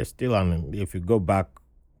still an if you go back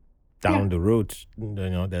Yeah, down the roots,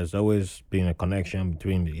 there's always been a connection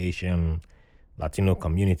between the Asian Latino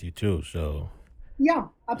community too. So yeah,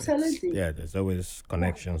 it's absolutely. yeah, there's always Yeah,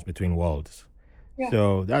 connections between worlds. yeah.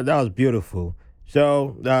 So that was beautiful.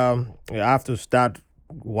 So I have to start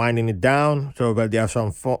winding it down. So, but there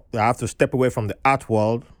are I have to step away from the art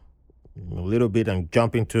world a little bit and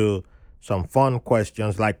jump into some fun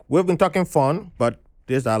questions. Like we've been talking fun, but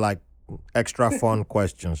these are like extra fun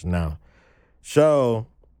questions now. So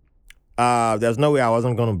there's no way I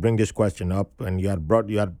wasn't going to bring this question up, and you had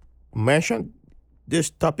mentioned this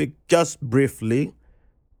topic just briefly,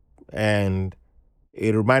 and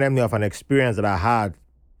it reminded me of an experience that I had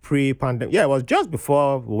pre-pandemic. Yeah, it was just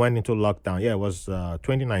before we went into lockdown. Yeah, it was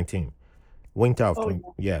 2019, winter of Oh, 20.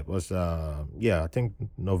 Yeah, it was I think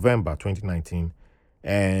November 2019,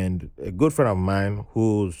 and a good friend of mine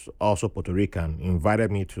who's also Puerto Rican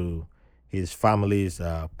invited me to his family's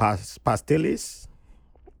pasteles.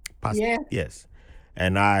 yeah. Yes,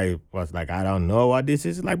 and I was like, I don't know what this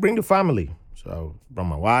is. Like, bring the family. So brought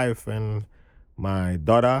my wife and my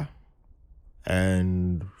daughter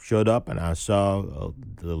and showed up, and I saw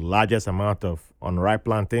the largest amount of unripe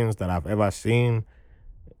plantains that I've ever seen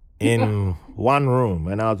in one room.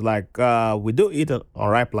 And I was like, we do eat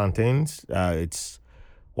unripe plantains. It's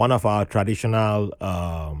one of our traditional,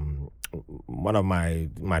 one of my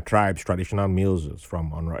tribe's traditional meals is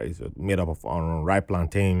from is made up of unripe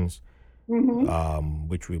plantains, Hmm.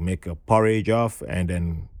 which we make a porridge of, and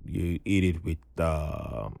then you eat it with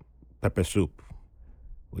pepper soup,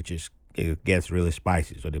 which is it gets really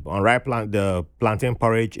spicy. So the plantain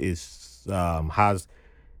porridge is has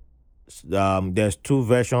there's two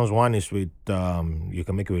versions. One is with you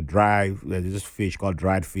can make it with there's this fish called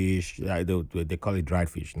dried fish. They call it dried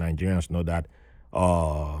fish. Nigerians know that.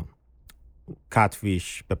 Uh,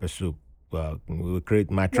 Catfish pepper soup. We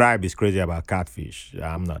create. My Yeah. tribe is crazy about catfish.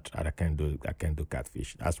 I'm not. I can't do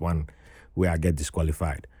catfish. That's one where I get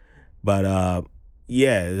disqualified. But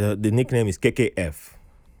yeah, the nickname is KKF.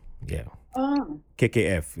 Yeah. Oh,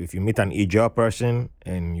 KKF. If you meet an Ijaw person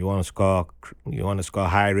and you want to score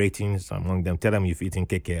high ratings among them, tell them you've eaten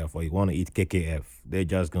KKF or you want to eat KKF. They're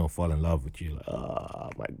just gonna fall in love with you. Like, oh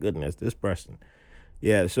my goodness, this person.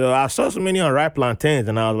 Yeah, so I saw so many unripe plantains,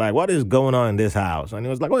 and I was like, "What is going on in this house?" And he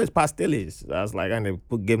was like, "Oh, it's pasteles." I was like, and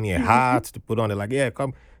they gave me a hat to put on. They're like, "Yeah,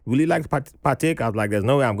 come. Will you like to partake?" I was like, "There's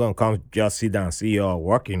no way I'm gonna come just sit down and see you all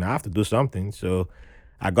working. I have to do something." So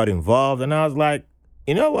I got involved, and I was like,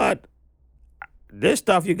 "You know what? This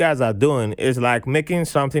stuff you guys are doing is like making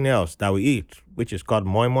something else that we eat, which is called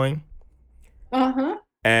moi moi. uh-huh.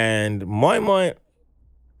 And moi moi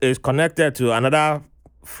is connected to another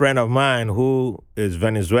friend of mine who is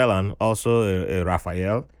Venezuelan, also a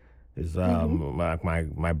Rafael, is Hmm.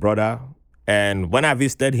 my brother. And when I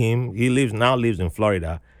visited him, he lives in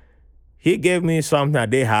Florida. He gave me something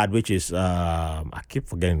that they had, which is I keep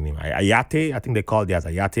forgetting the name. Ayate, I think they call it as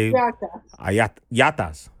ayate, Yakas.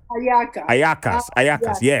 yatas, Ayakas.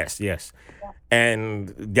 ayakas. Yes. Yes, yes. And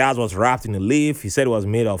theirs was wrapped in a leaf. He said it was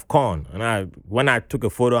made of corn. And when I took a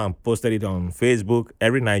photo and posted it on Facebook,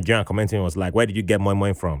 every Nigerian commenting was like, "Where did you get moi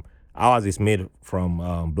moi from?" Ours is made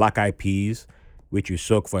from black eyed peas, which you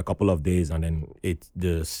soak for a couple of days, and then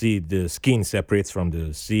the skin separates from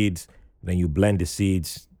the seeds. Then you blend the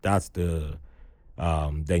seeds. That's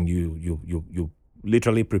then you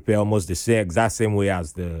literally prepare almost the same exact same way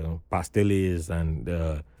as the pasteles and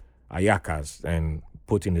the ayakas, and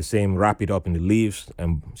put in the same, wrap it up in the leaves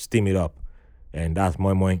and steam it up, and that's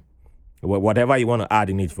moi moi. Whatever you want to add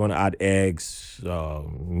in it, if you want to add eggs,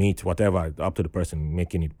 meat, whatever, up to the person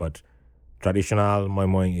making it. But traditional moi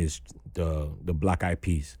moi is the black eyed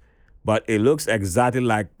peas, but it looks exactly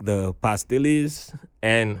like the pasteles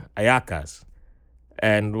and ayakas.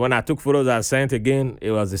 And when I took photos I sent again, it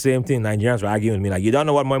was the same thing. Nigerians were arguing with me, like, you don't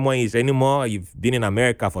know what moi moi is anymore. You've been in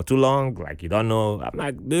America for too long. Like, you don't know. I'm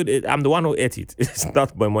like, dude, I'm the one who ate it. It's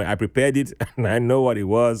not moi moi. I prepared it and I know what it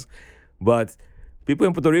was. But people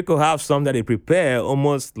in Puerto Rico have some that they prepare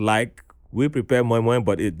almost like we prepare moi moi,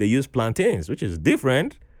 but they use plantains, which is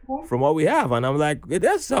different from what we have. And I'm like,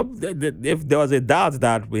 if there was a doubt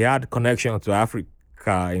that we had connection to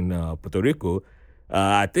Africa in Puerto Rico,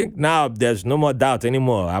 I think now there's no more doubt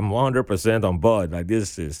anymore. I'm 100% on board. Like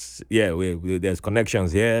this is, yeah, there's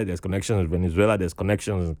connections here. There's connections in Venezuela. There's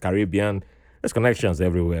connections in Caribbean. There's connections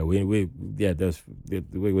everywhere. Yeah, we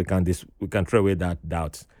can throw away that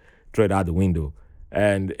doubt, throw it out the window.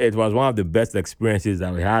 And it was one of the best experiences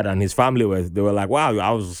that we had. And his family they were like, wow,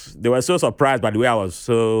 they were so surprised by the way I was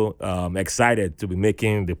so excited to be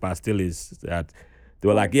making the pastilles that they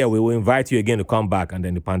were like, yeah, we will invite you again to come back. And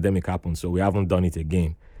then the pandemic happened, so we haven't done it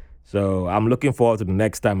again. So I'm looking forward to the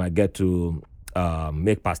next time I get to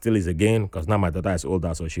make pastilles again, because now my daughter is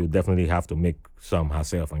older, so she'll definitely have to make some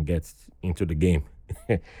herself and get into the game.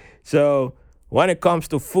 So when it comes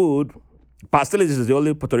to food, pastilles is the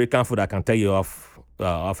only Puerto Rican food I can tell you off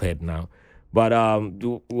head now. But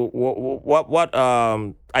what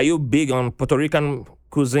are you big on Puerto Rican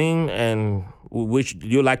cuisine, and which do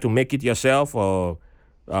you like to make it yourself or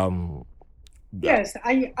um yeah. Yes,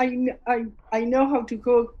 I know how to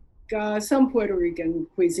cook some Puerto Rican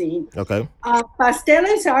cuisine. Okay.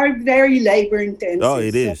 Pasteles are very labor Oh, intensive.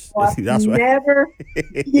 it So is. I've That's right. never,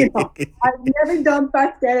 I've never done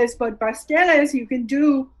pasteles, but pasteles you can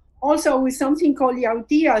do also with something called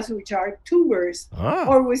yautillas, which are tubers, Ah.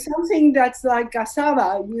 or with something that's like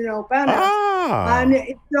cassava, panas. And Ah.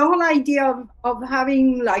 it's the whole idea of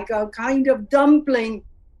having like a kind of dumpling,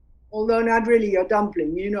 although not really a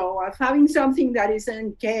dumpling, of having something that is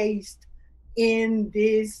encased in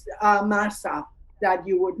this masa that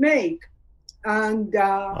you would make. And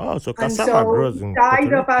Oh, so and cassava so grows in inside Puerto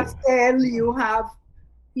the Rico. pastel,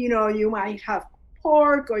 you might have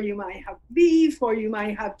pork, or you might have beef, or you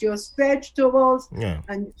might have just vegetables Yeah.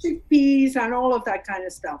 and chickpeas and all of that kind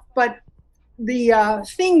of stuff. But the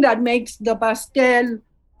thing that makes the pastel,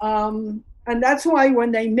 and that's why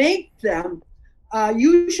when they make them,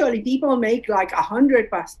 usually people make like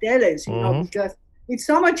 100 pasteles, Mm-hmm. because it's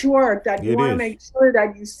so much work that you It want to is. make sure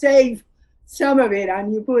that you save some of it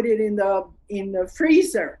and you put it in the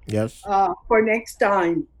freezer Yes. for next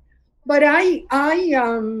time. But I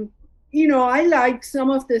like some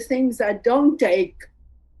of the things that don't take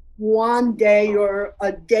one day or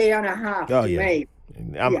a day and a half Oh to yeah. make.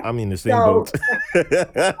 I'm Yeah. I'm in the same So boat.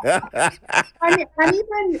 and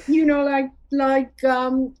even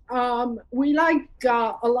we like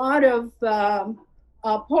a lot of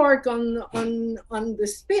pork on the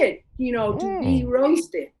spit, to be Hmm.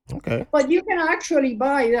 roasted. Okay. But you can actually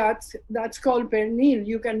buy that's called pernil.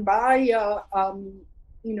 You can buy a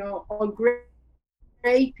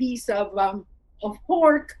great piece of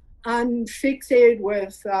pork and fix it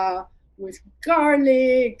with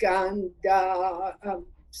garlic and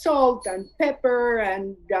salt and pepper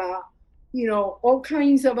and all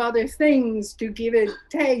kinds of other things to give it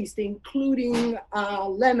taste, including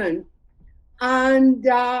lemon, and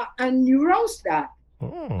you roast that.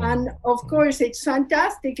 And Hmm. of course, it's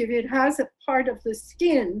fantastic if it has a part of the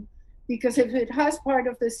skin, because if it has part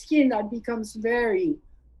of the skin, that becomes very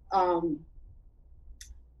um,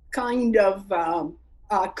 kind of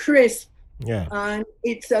crisp, Yeah. and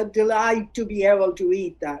it's a delight to be able to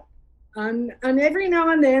eat that. And every now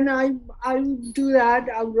and then I do that.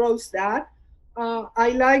 I'll roast that. I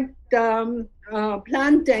like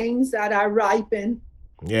plantains that are ripened,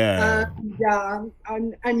 Yeah.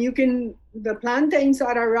 and you can the plantains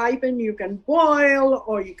that are ripened you can boil,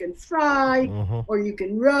 or you can fry, Mm-hmm. or you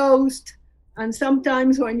can roast. And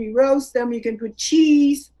sometimes when you roast them, you can put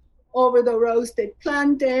cheese over the roasted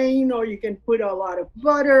plantain, or you can put a lot of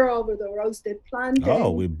butter over the roasted Oh,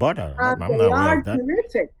 plantain. with butter. And I'm they not aware are of that.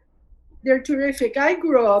 terrific. They're terrific. I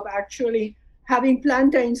grew up actually having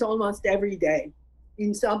plantains almost every day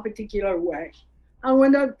in some particular way. And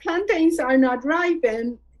when the plantains are not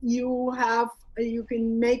ripened, you can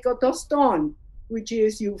make a toston, which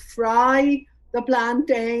is you fry the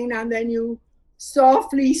plantain and then you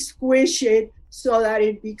softly squish it so that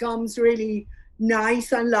it becomes really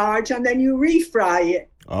nice and large, and then you refry it.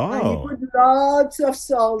 And you Oh. put lots of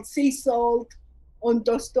salt, sea salt on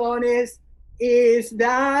tostones. Is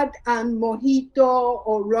that and mojito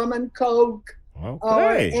or rum and coke or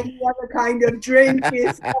Okay. any other kind of drink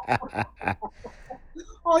is,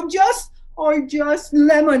 or just or just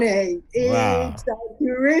lemonade. Wow.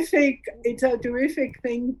 It's a terrific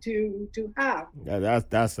thing to have. Uh,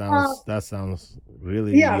 That sounds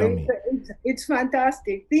really yeah, yummy. it's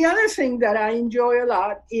fantastic. The other thing that I enjoy a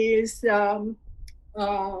lot is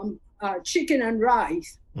chicken and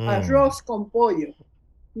rice, Mm, arroz con pollo.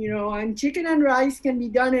 And chicken and rice can be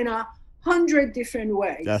done in 100 different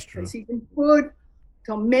that's ways true. because you can put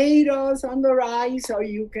tomatoes on the rice, or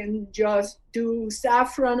you can just do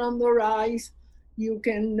saffron on the rice. You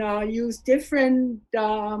can use different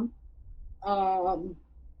um,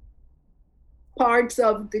 parts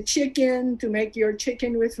of the chicken to make your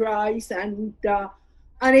chicken with rice, and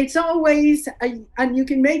it's always and you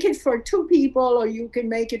can make it for two people, or you can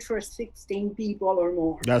make it for 16 people or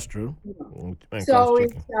more. That's true. You know. When it comes So to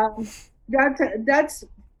it's chicken. that's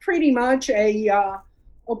pretty much a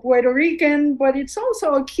Puerto Rican, but it's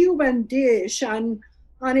also a Cuban dish, and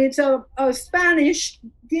it's a Spanish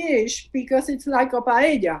dish because it's like a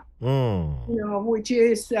paella, Mm. which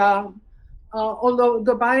is although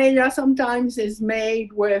the paella sometimes is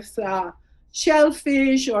made with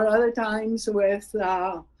shellfish, or other times with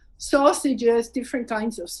sausages, different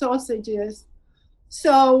kinds of sausages.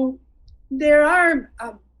 So there are,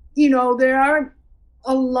 there are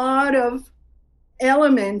a lot of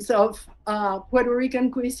elements of Puerto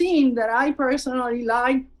Rican cuisine that I personally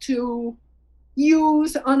like to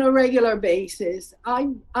use on a regular basis. I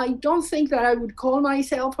don't think that I would call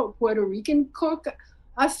myself a Puerto Rican cook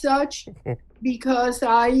as such, because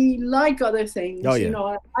I like other Oh things.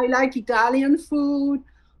 yeah. I like Italian food,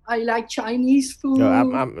 I like Chinese No,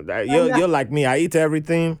 food. I like, you're like me. I eat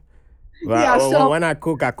everything. yeah, Well, so when I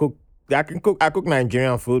cook, I can cook. I cook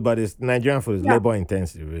Nigerian food, but it's Nigerian food is yeah, labor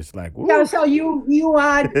intensive. It's like, yeah. woo. So you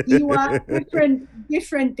add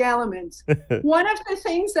different elements. One of the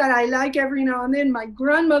things that I like every now and then, my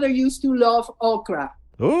grandmother used to love okra.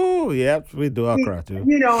 Oh, yep, we do okra too.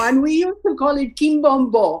 And we used to call it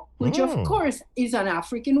kimbombo, which of Mm. course is an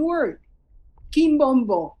African word,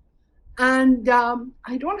 kimbombo. And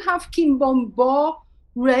I don't have kimbombo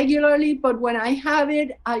regularly, but when I have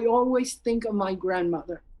it, I always think of my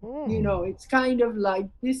grandmother. Mm. It's kind of like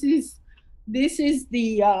this is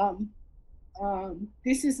the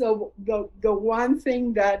one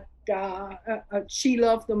thing that she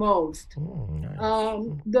loved the most. Mm,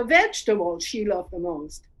 nice. The vegetable she loved the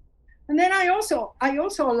most. And then I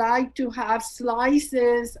also like to have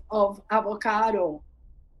slices of avocado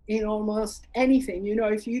in almost anything.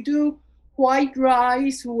 If you do white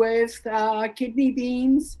rice with kidney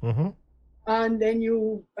beans, Mm-hmm. and then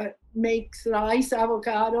you make sliced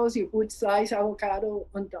avocados, you put sliced avocado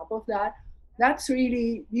on top of that. That's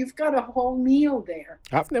really, you've got a whole meal there.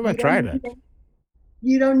 I've never You don't tried need that.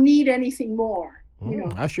 you don't need anything more.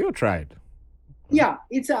 I should try it. Yeah,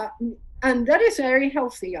 and that is very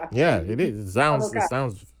healthy Yeah, actually. it is. It Avocado.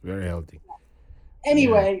 sounds very healthy. Yeah.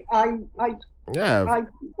 Anyway, Yeah. I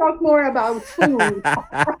talk more about food,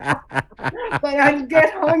 but I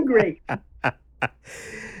get hungry.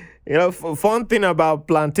 Fun thing about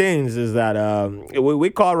plantains is that we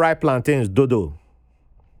call ripe plantains dodo.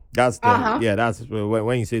 Uh huh. That's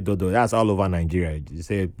when you say dodo, that's all over Nigeria. You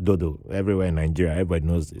say dodo everywhere in Nigeria. Everybody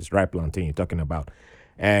knows it's ripe plantain you're talking about.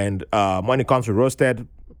 And when it comes to roasted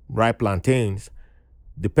ripe plantains,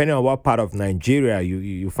 depending on what part of Nigeria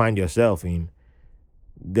you find yourself in,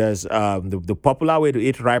 there's the popular way to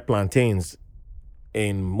eat ripe plantains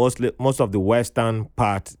in most of the western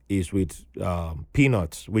part is with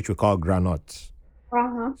peanuts, which we call granuts. Uh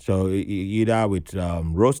huh. So either with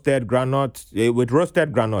roasted granuts, with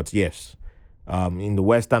roasted granuts, yes, in the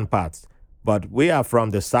western parts. But we are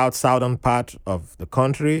from the southern part of the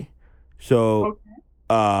country, so Okay.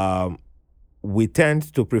 um, we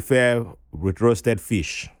tend to prefer with roasted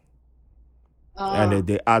fish, and Uh,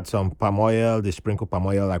 they add some palm oil. They sprinkle palm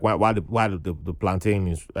oil, like while the plantain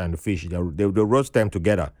is and the fish, they roast them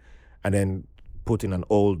together, and then put in an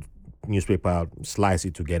old newspaper, slice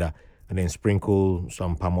it together, and then sprinkle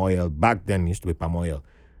some palm oil. Back then, it used to be palm oil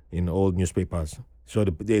in old newspapers. So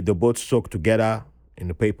they both soak together in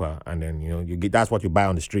the paper, and then you get that's what you buy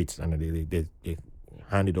on the streets, and then they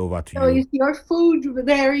hand it over to so you. is your food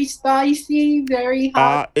very spicy, very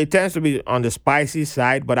hot? It tends to be on the spicy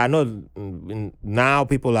side, but I know now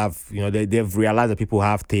people have, they've realized that people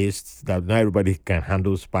have tastes that not everybody can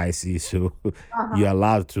handle spicy, so Uh huh. you're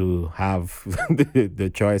allowed to have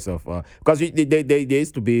the choice of because they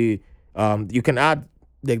used to be you can add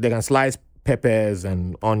they can slice peppers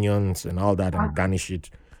and onions and all that and garnish it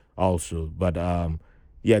also, but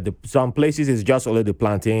yeah, some places it's just only the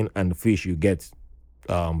plantain and the fish you get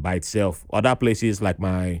by itself. Other places like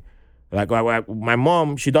my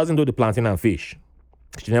mom, she doesn't do the plantain and fish.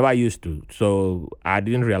 She never used to, so I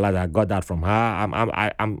didn't realize I got that from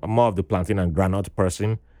her. I'm more of the plantain and granite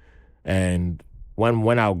person, and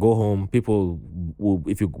when I'll go home, people will,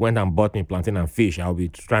 if you went and bought me plantain and fish, I'll be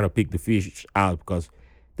trying to pick the fish out because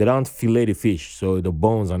they don't fillet the fish, so the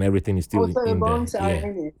bones and everything is still Also, the in there. bones are Yeah,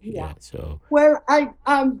 in it. Yeah. yeah. So Well,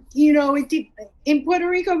 in Puerto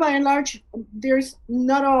Rico by and large, there's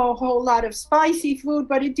not a whole lot of spicy food,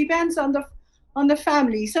 but it depends on the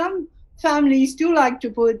family. Some families do like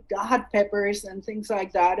to put hot peppers and things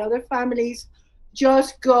like that. Other families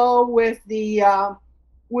just go with the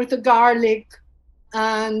garlic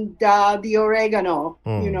and the oregano.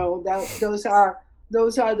 mm,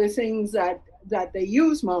 Those are the things that they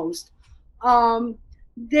use most. Um,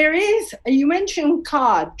 there is, you mentioned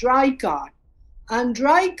cod, dry cod, and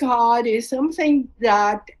dry cod is something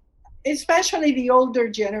that especially the older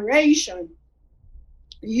generation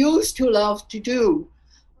used to love to do.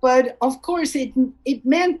 But of course, it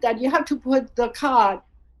meant that you have to put the cod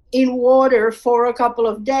in water for a couple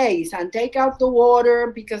of days and take out the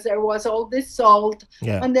water because there was all this salt,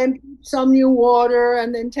 yeah. and then put some new water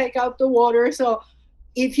and then take out the water. So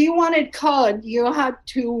if you wanted cod, you had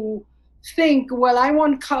to think, well, I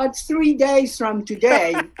want cod 3 days from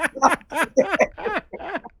today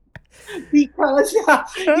because you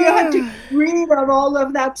had to get rid of all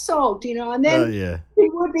of that salt, and Oh then yeah.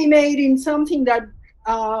 it would be made in something that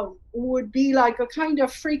would be like a kind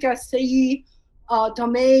of fricassee,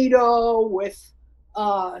 tomato with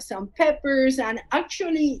some peppers and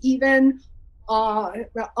actually even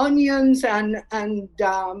onions and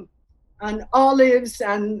olives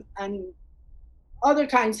and other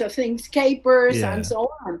kinds of things, capers and Yeah.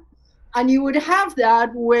 so on. And you would have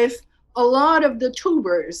that with a lot of the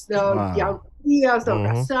tubers, the Wow. yautías, the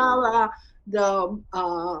Mm-hmm. cassava, the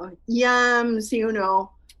yams,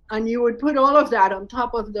 and you would put all of that on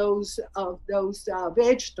top of those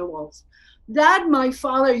vegetables. That my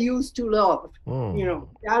father used to love. Mm.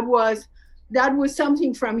 That was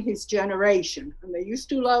something from his generation, and they used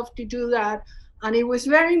to love to do that. And it was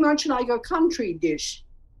very much like a country dish,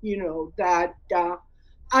 that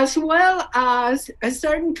as well as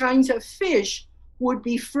certain kinds of fish would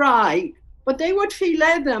be fried, but they would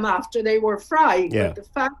fillet them after they were fried. Yeah. But the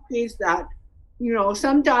fact is that,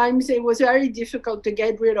 sometimes it was very difficult to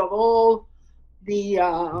get rid of all the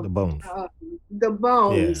uh, The bones. uh, the Yeah.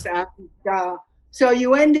 bones, and so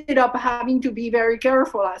you ended up having to be very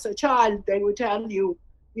careful. As a child, they would tell you,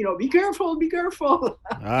 be careful, be careful.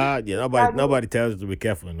 Yeah. That was, Nobody tells you to be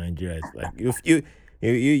careful in Nigeria. It's like you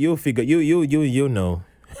figure you know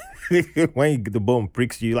when the bone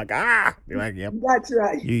pricks you, like you're like yep. that's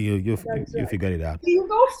right. That's You right. figured it out. Do you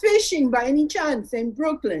go fishing by any chance in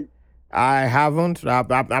Brooklyn? I haven't.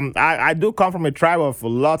 I do come from a tribe of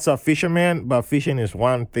lots of fishermen, but fishing is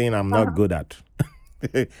one thing I'm not Uh-huh. good at.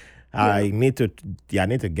 Yeah. I need to. Yeah, I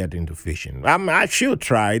need to get into fishing. I should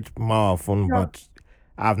try it more often, No. but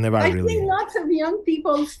I've never I see really. lots of young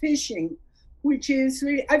people fishing, which is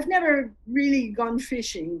really, I've never really gone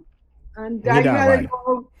fishing. And I Neither have rather I.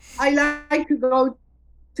 go, I like to go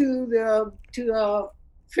to the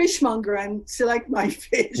fishmonger and select my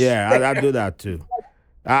fish Yeah, I there. do that too.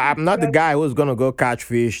 I'm not the But guy who's gonna go catch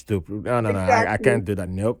fish to. No. I exactly. can't do that.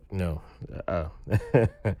 Nope. No. Uh,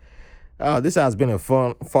 oh, this has been a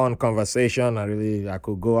fun conversation. I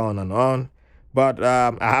could go on and on, but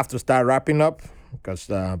I have to start wrapping up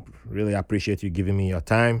because really appreciate you giving me your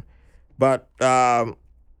time. But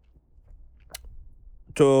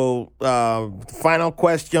to final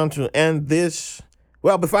question to end this.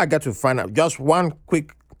 Well, before I get to final, just one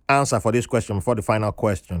quick answer for this question before the final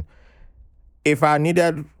question. If I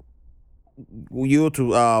needed you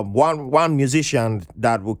to one musician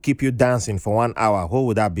that will keep you dancing for 1 hour, who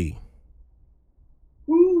would that be?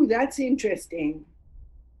 Ooh, that's interesting.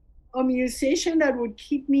 A musician that would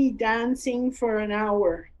keep me dancing for an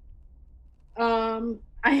hour.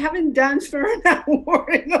 I haven't danced for an hour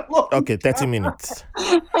in a long Okay, 30 time. minutes.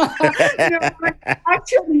 No, but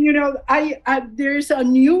actually, there's a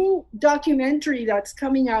new documentary that's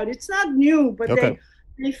coming out. It's not new, but Okay.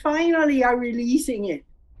 they finally are releasing it.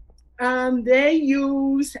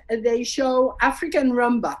 They show African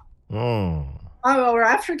rumba, Mm. or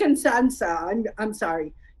African salsa. I'm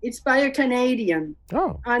sorry. It's by a Canadian,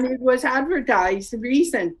 Oh. and it was advertised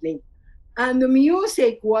recently, and the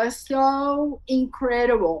music was so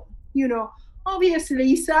incredible.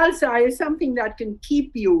 Obviously, salsa is something that can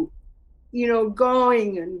keep you,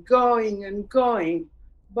 going and going and going.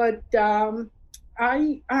 But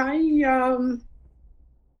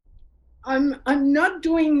I'm not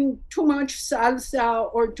doing too much salsa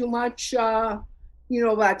or too much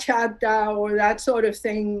bachata or that sort of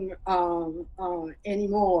thing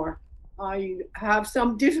anymore. I have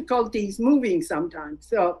some difficulties moving sometimes.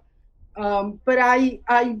 So, but I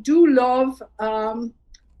do love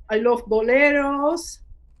I love boleros.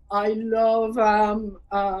 I love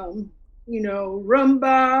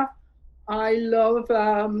rumba. I love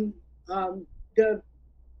the.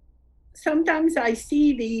 Sometimes I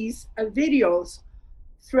see these videos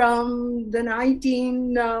from the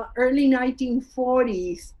early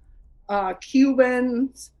 1940s,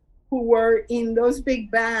 Cubans who were in those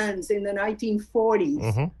big bands in the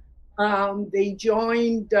 1940s. They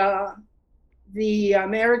joined the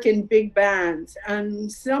American big bands, and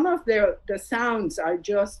some of the sounds are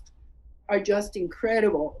just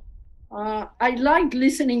incredible. I like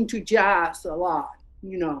listening to jazz a lot.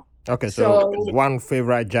 Okay, so So one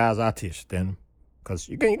favorite jazz artist then, because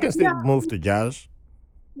you can still yeah, move to jazz.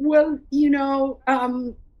 well,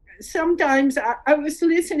 sometimes I was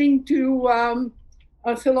listening to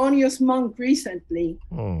a Thelonious Monk recently,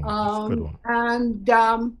 That's a good one.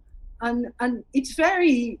 and it's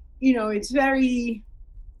very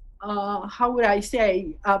how would I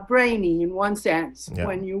say, brainy in one sense Yeah.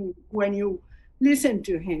 when you listen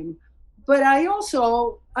to him. But I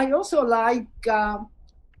also like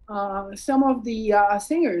some of the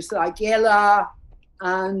singers like Ella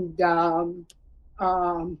and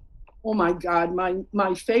oh my God,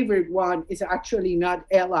 my favorite one is actually not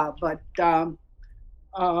Ella, but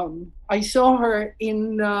I saw her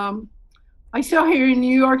in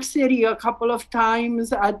New York City a couple of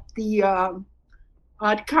times at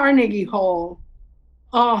Carnegie Hall.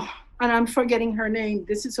 Oh, and I'm forgetting her name.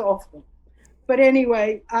 This is awful. But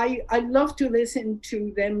anyway, I love to listen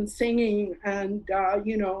to them singing and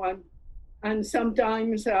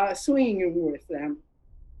sometimes swinging with them.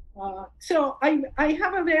 So I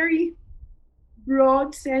have a very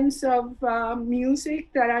broad sense of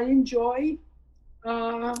music that I enjoy.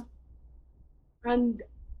 Uh, and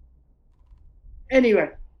anyway,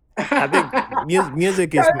 I think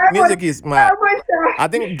music So is that was music is my. that was I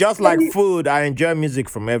think just like food, I enjoy music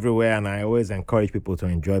from everywhere, and I always encourage people to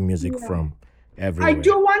enjoy music yeah. from I everywhere.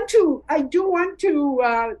 do want to.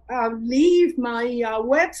 Leave my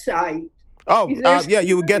website. Oh, Is there yeah,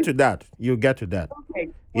 you will get something? to that. You'll get to that. Okay.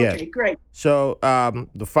 Yeah. Okay. Great. So,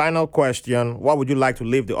 the final question: what would you like to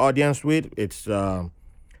leave the audience with?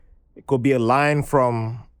 It could be a line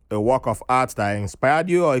from a work of art that inspired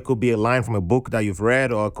you, or it could be a line from a book that you've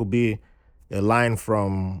read, or it could be a line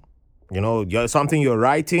from, something you're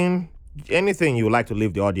writing. Anything you would like to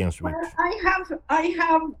leave the audience with. Well, I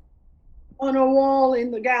have on a wall in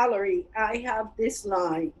the gallery. I have this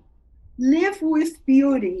line: "Live with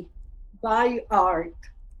beauty, by art."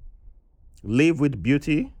 Live with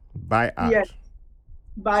beauty by Yes, art.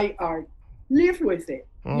 by art. Live with it.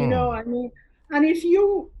 Mm. I mean, and if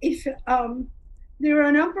there are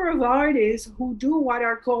a number of artists who do what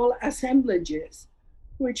are called assemblages,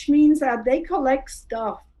 which means that they collect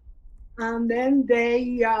stuff and then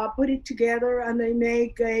they put it together and they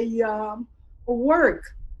make a work.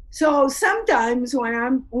 So sometimes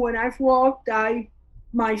when I've walked, I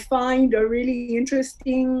might find a really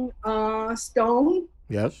interesting stone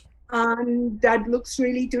Yes. and that looks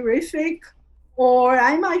really terrific. Or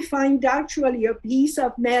I might find actually a piece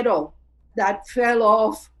of metal that fell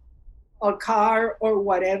off a car or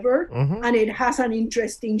whatever, Mm-hmm. and it has an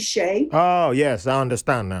interesting shape. Oh, yes, I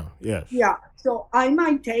understand now. Yes. Yeah, so I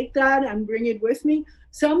might take that and bring it with me.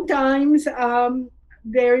 Sometimes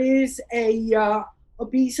there is a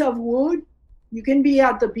piece of wood. You can be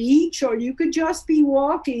at the beach, or you could just be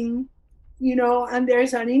walking, and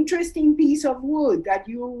there's an interesting piece of wood that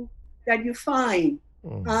you find,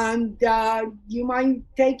 Mm. and you might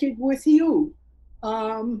take it with you.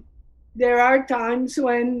 Um, there are times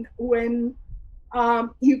when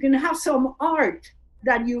you can have some art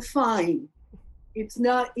that you find.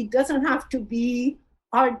 It doesn't have to be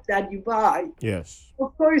art that you buy. Yes.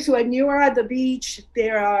 Of course, when you are at the beach,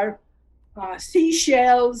 there are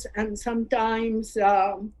seashells and sometimes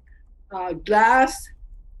glass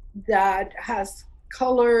that has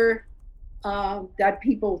color that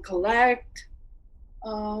people collect.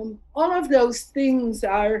 All of those things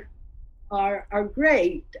are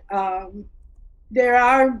great. There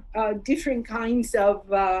are different kinds of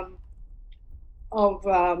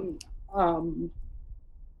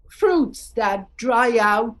fruits that dry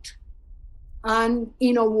out, and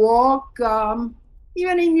in a walk,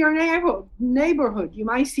 even in your neighborhood, you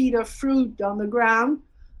might see the fruit on the ground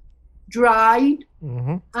dried,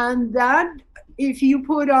 Mm-hmm. and that, if you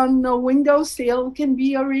put on a windowsill, can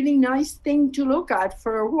be a really nice thing to look at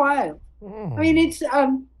for a while. I mean, Mm. it's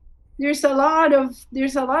there's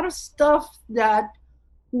a lot of stuff that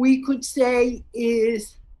we could say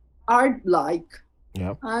is art-like.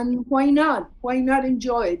 Yeah. And why not? Why not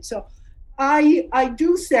enjoy it? So I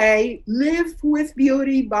do say live with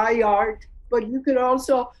beauty, buy art, but you could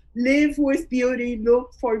also live with beauty,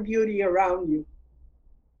 look for beauty around you.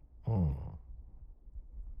 Hmm.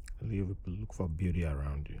 Look for beauty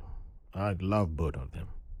around you. I love both of them.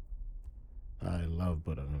 I love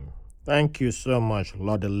both of them. Thank you so much,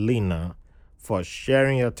 Laudelina, for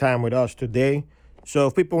sharing your time with us today. So,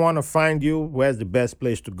 if people want to find you, where's the best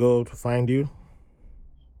place to go to find you?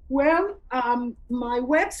 Well, my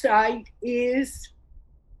website is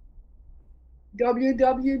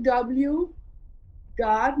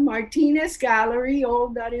www.martinezgallery. All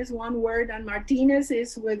that is one word, and Martinez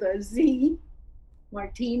is with a Z.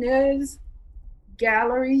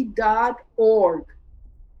 MartinezGallery.org.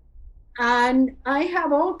 And I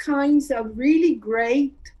have all kinds of really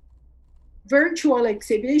great virtual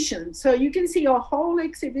exhibitions. So you can see a whole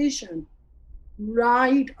exhibition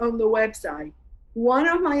right on the website. One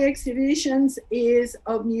of my exhibitions is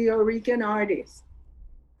of Nuyorican artists.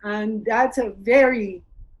 And that's a great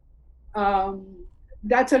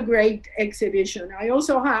exhibition. I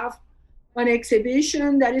also have an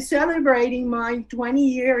exhibition that is celebrating my 20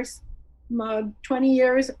 years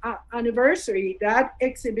anniversary. That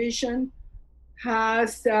exhibition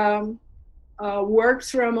has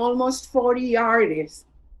works from almost 40 artists,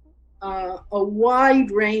 a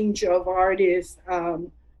wide range of artists,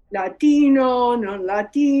 Latino,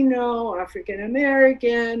 non-Latino,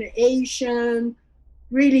 African-American, Asian,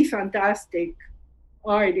 really fantastic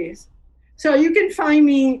artists. So you can find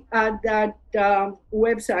me at that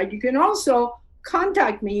website. You can also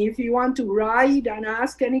contact me if you want to write and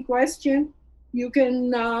ask any question. You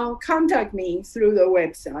can contact me through the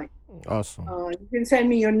website. Awesome. You can send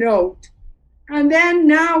me a note. And then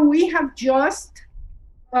now we have just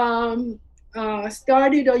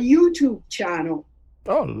started a YouTube channel.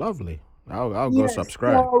 Oh, lovely. I'll go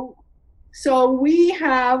subscribe. So we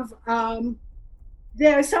have,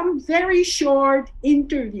 there are some very short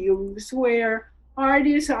interviews where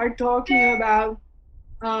artists are talking about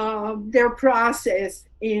their process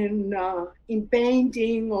in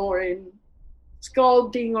painting or in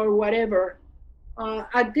sculpting or whatever.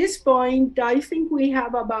 At this point, I think we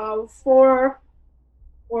have about 4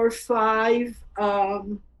 or 5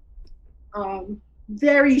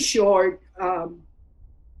 very short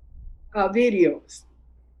videos.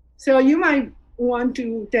 So you might want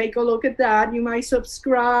to take a look at that. You might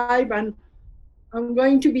subscribe, and I'm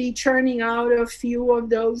going to be churning out a few of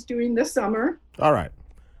those during the summer. All right.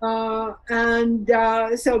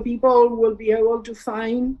 So people will be able to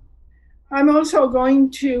find. I'm also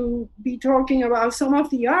going to be talking about some of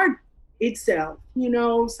the art itself. You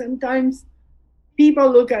know, sometimes people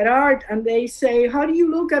look at art and they say, how do you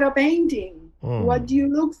look at a painting? What do you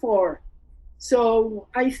look for? So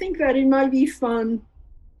I think that it might be fun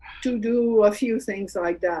to do a few things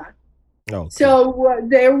like that. Okay. So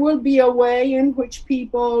there will be a way in which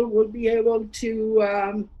people will be able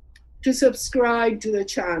to subscribe to the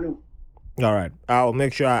channel. All right. I'll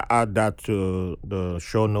make sure I add that to the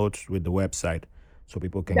show notes with the website so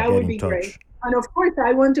people can get in touch. That would be great. And of course,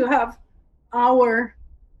 I want to have our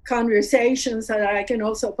conversations so that I can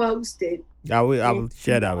also post it. I will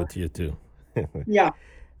share that with you too. Yeah.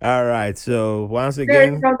 All right. So once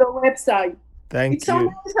again, on the website. Thank you. It's so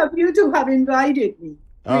nice of you to have invited me.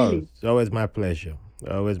 Really. Oh, it's always my pleasure.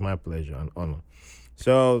 Always my pleasure and honor.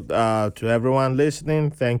 So to everyone listening,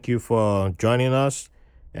 thank you for joining us,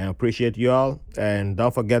 and appreciate you all. And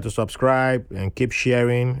don't forget to subscribe and keep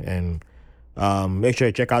sharing, and make sure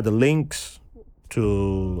you check out the links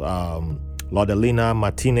to Laudelina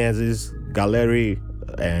Martinez's gallery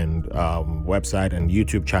and website and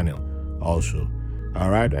YouTube channel also. All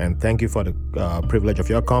right, and thank you for the privilege of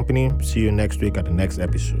your company. See you next week at the next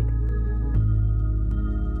episode.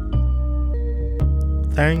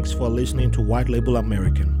 Thanks for listening to White Label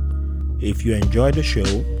American. If you enjoyed the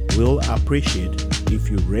show, we'll appreciate if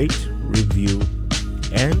you rate, review,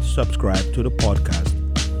 and subscribe to the podcast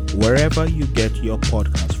wherever you get your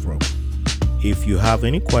podcast from. If you have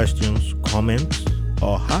any questions, comments,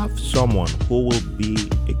 or have someone who will be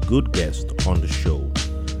a good guest on the show,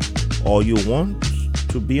 or you want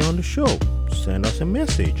to be on the show, send us a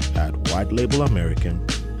message at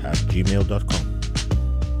whitelabelamerican@gmail.com.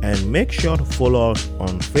 And make sure to follow us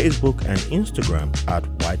on Facebook and Instagram at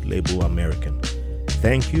White Label American.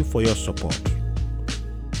 Thank you for your support.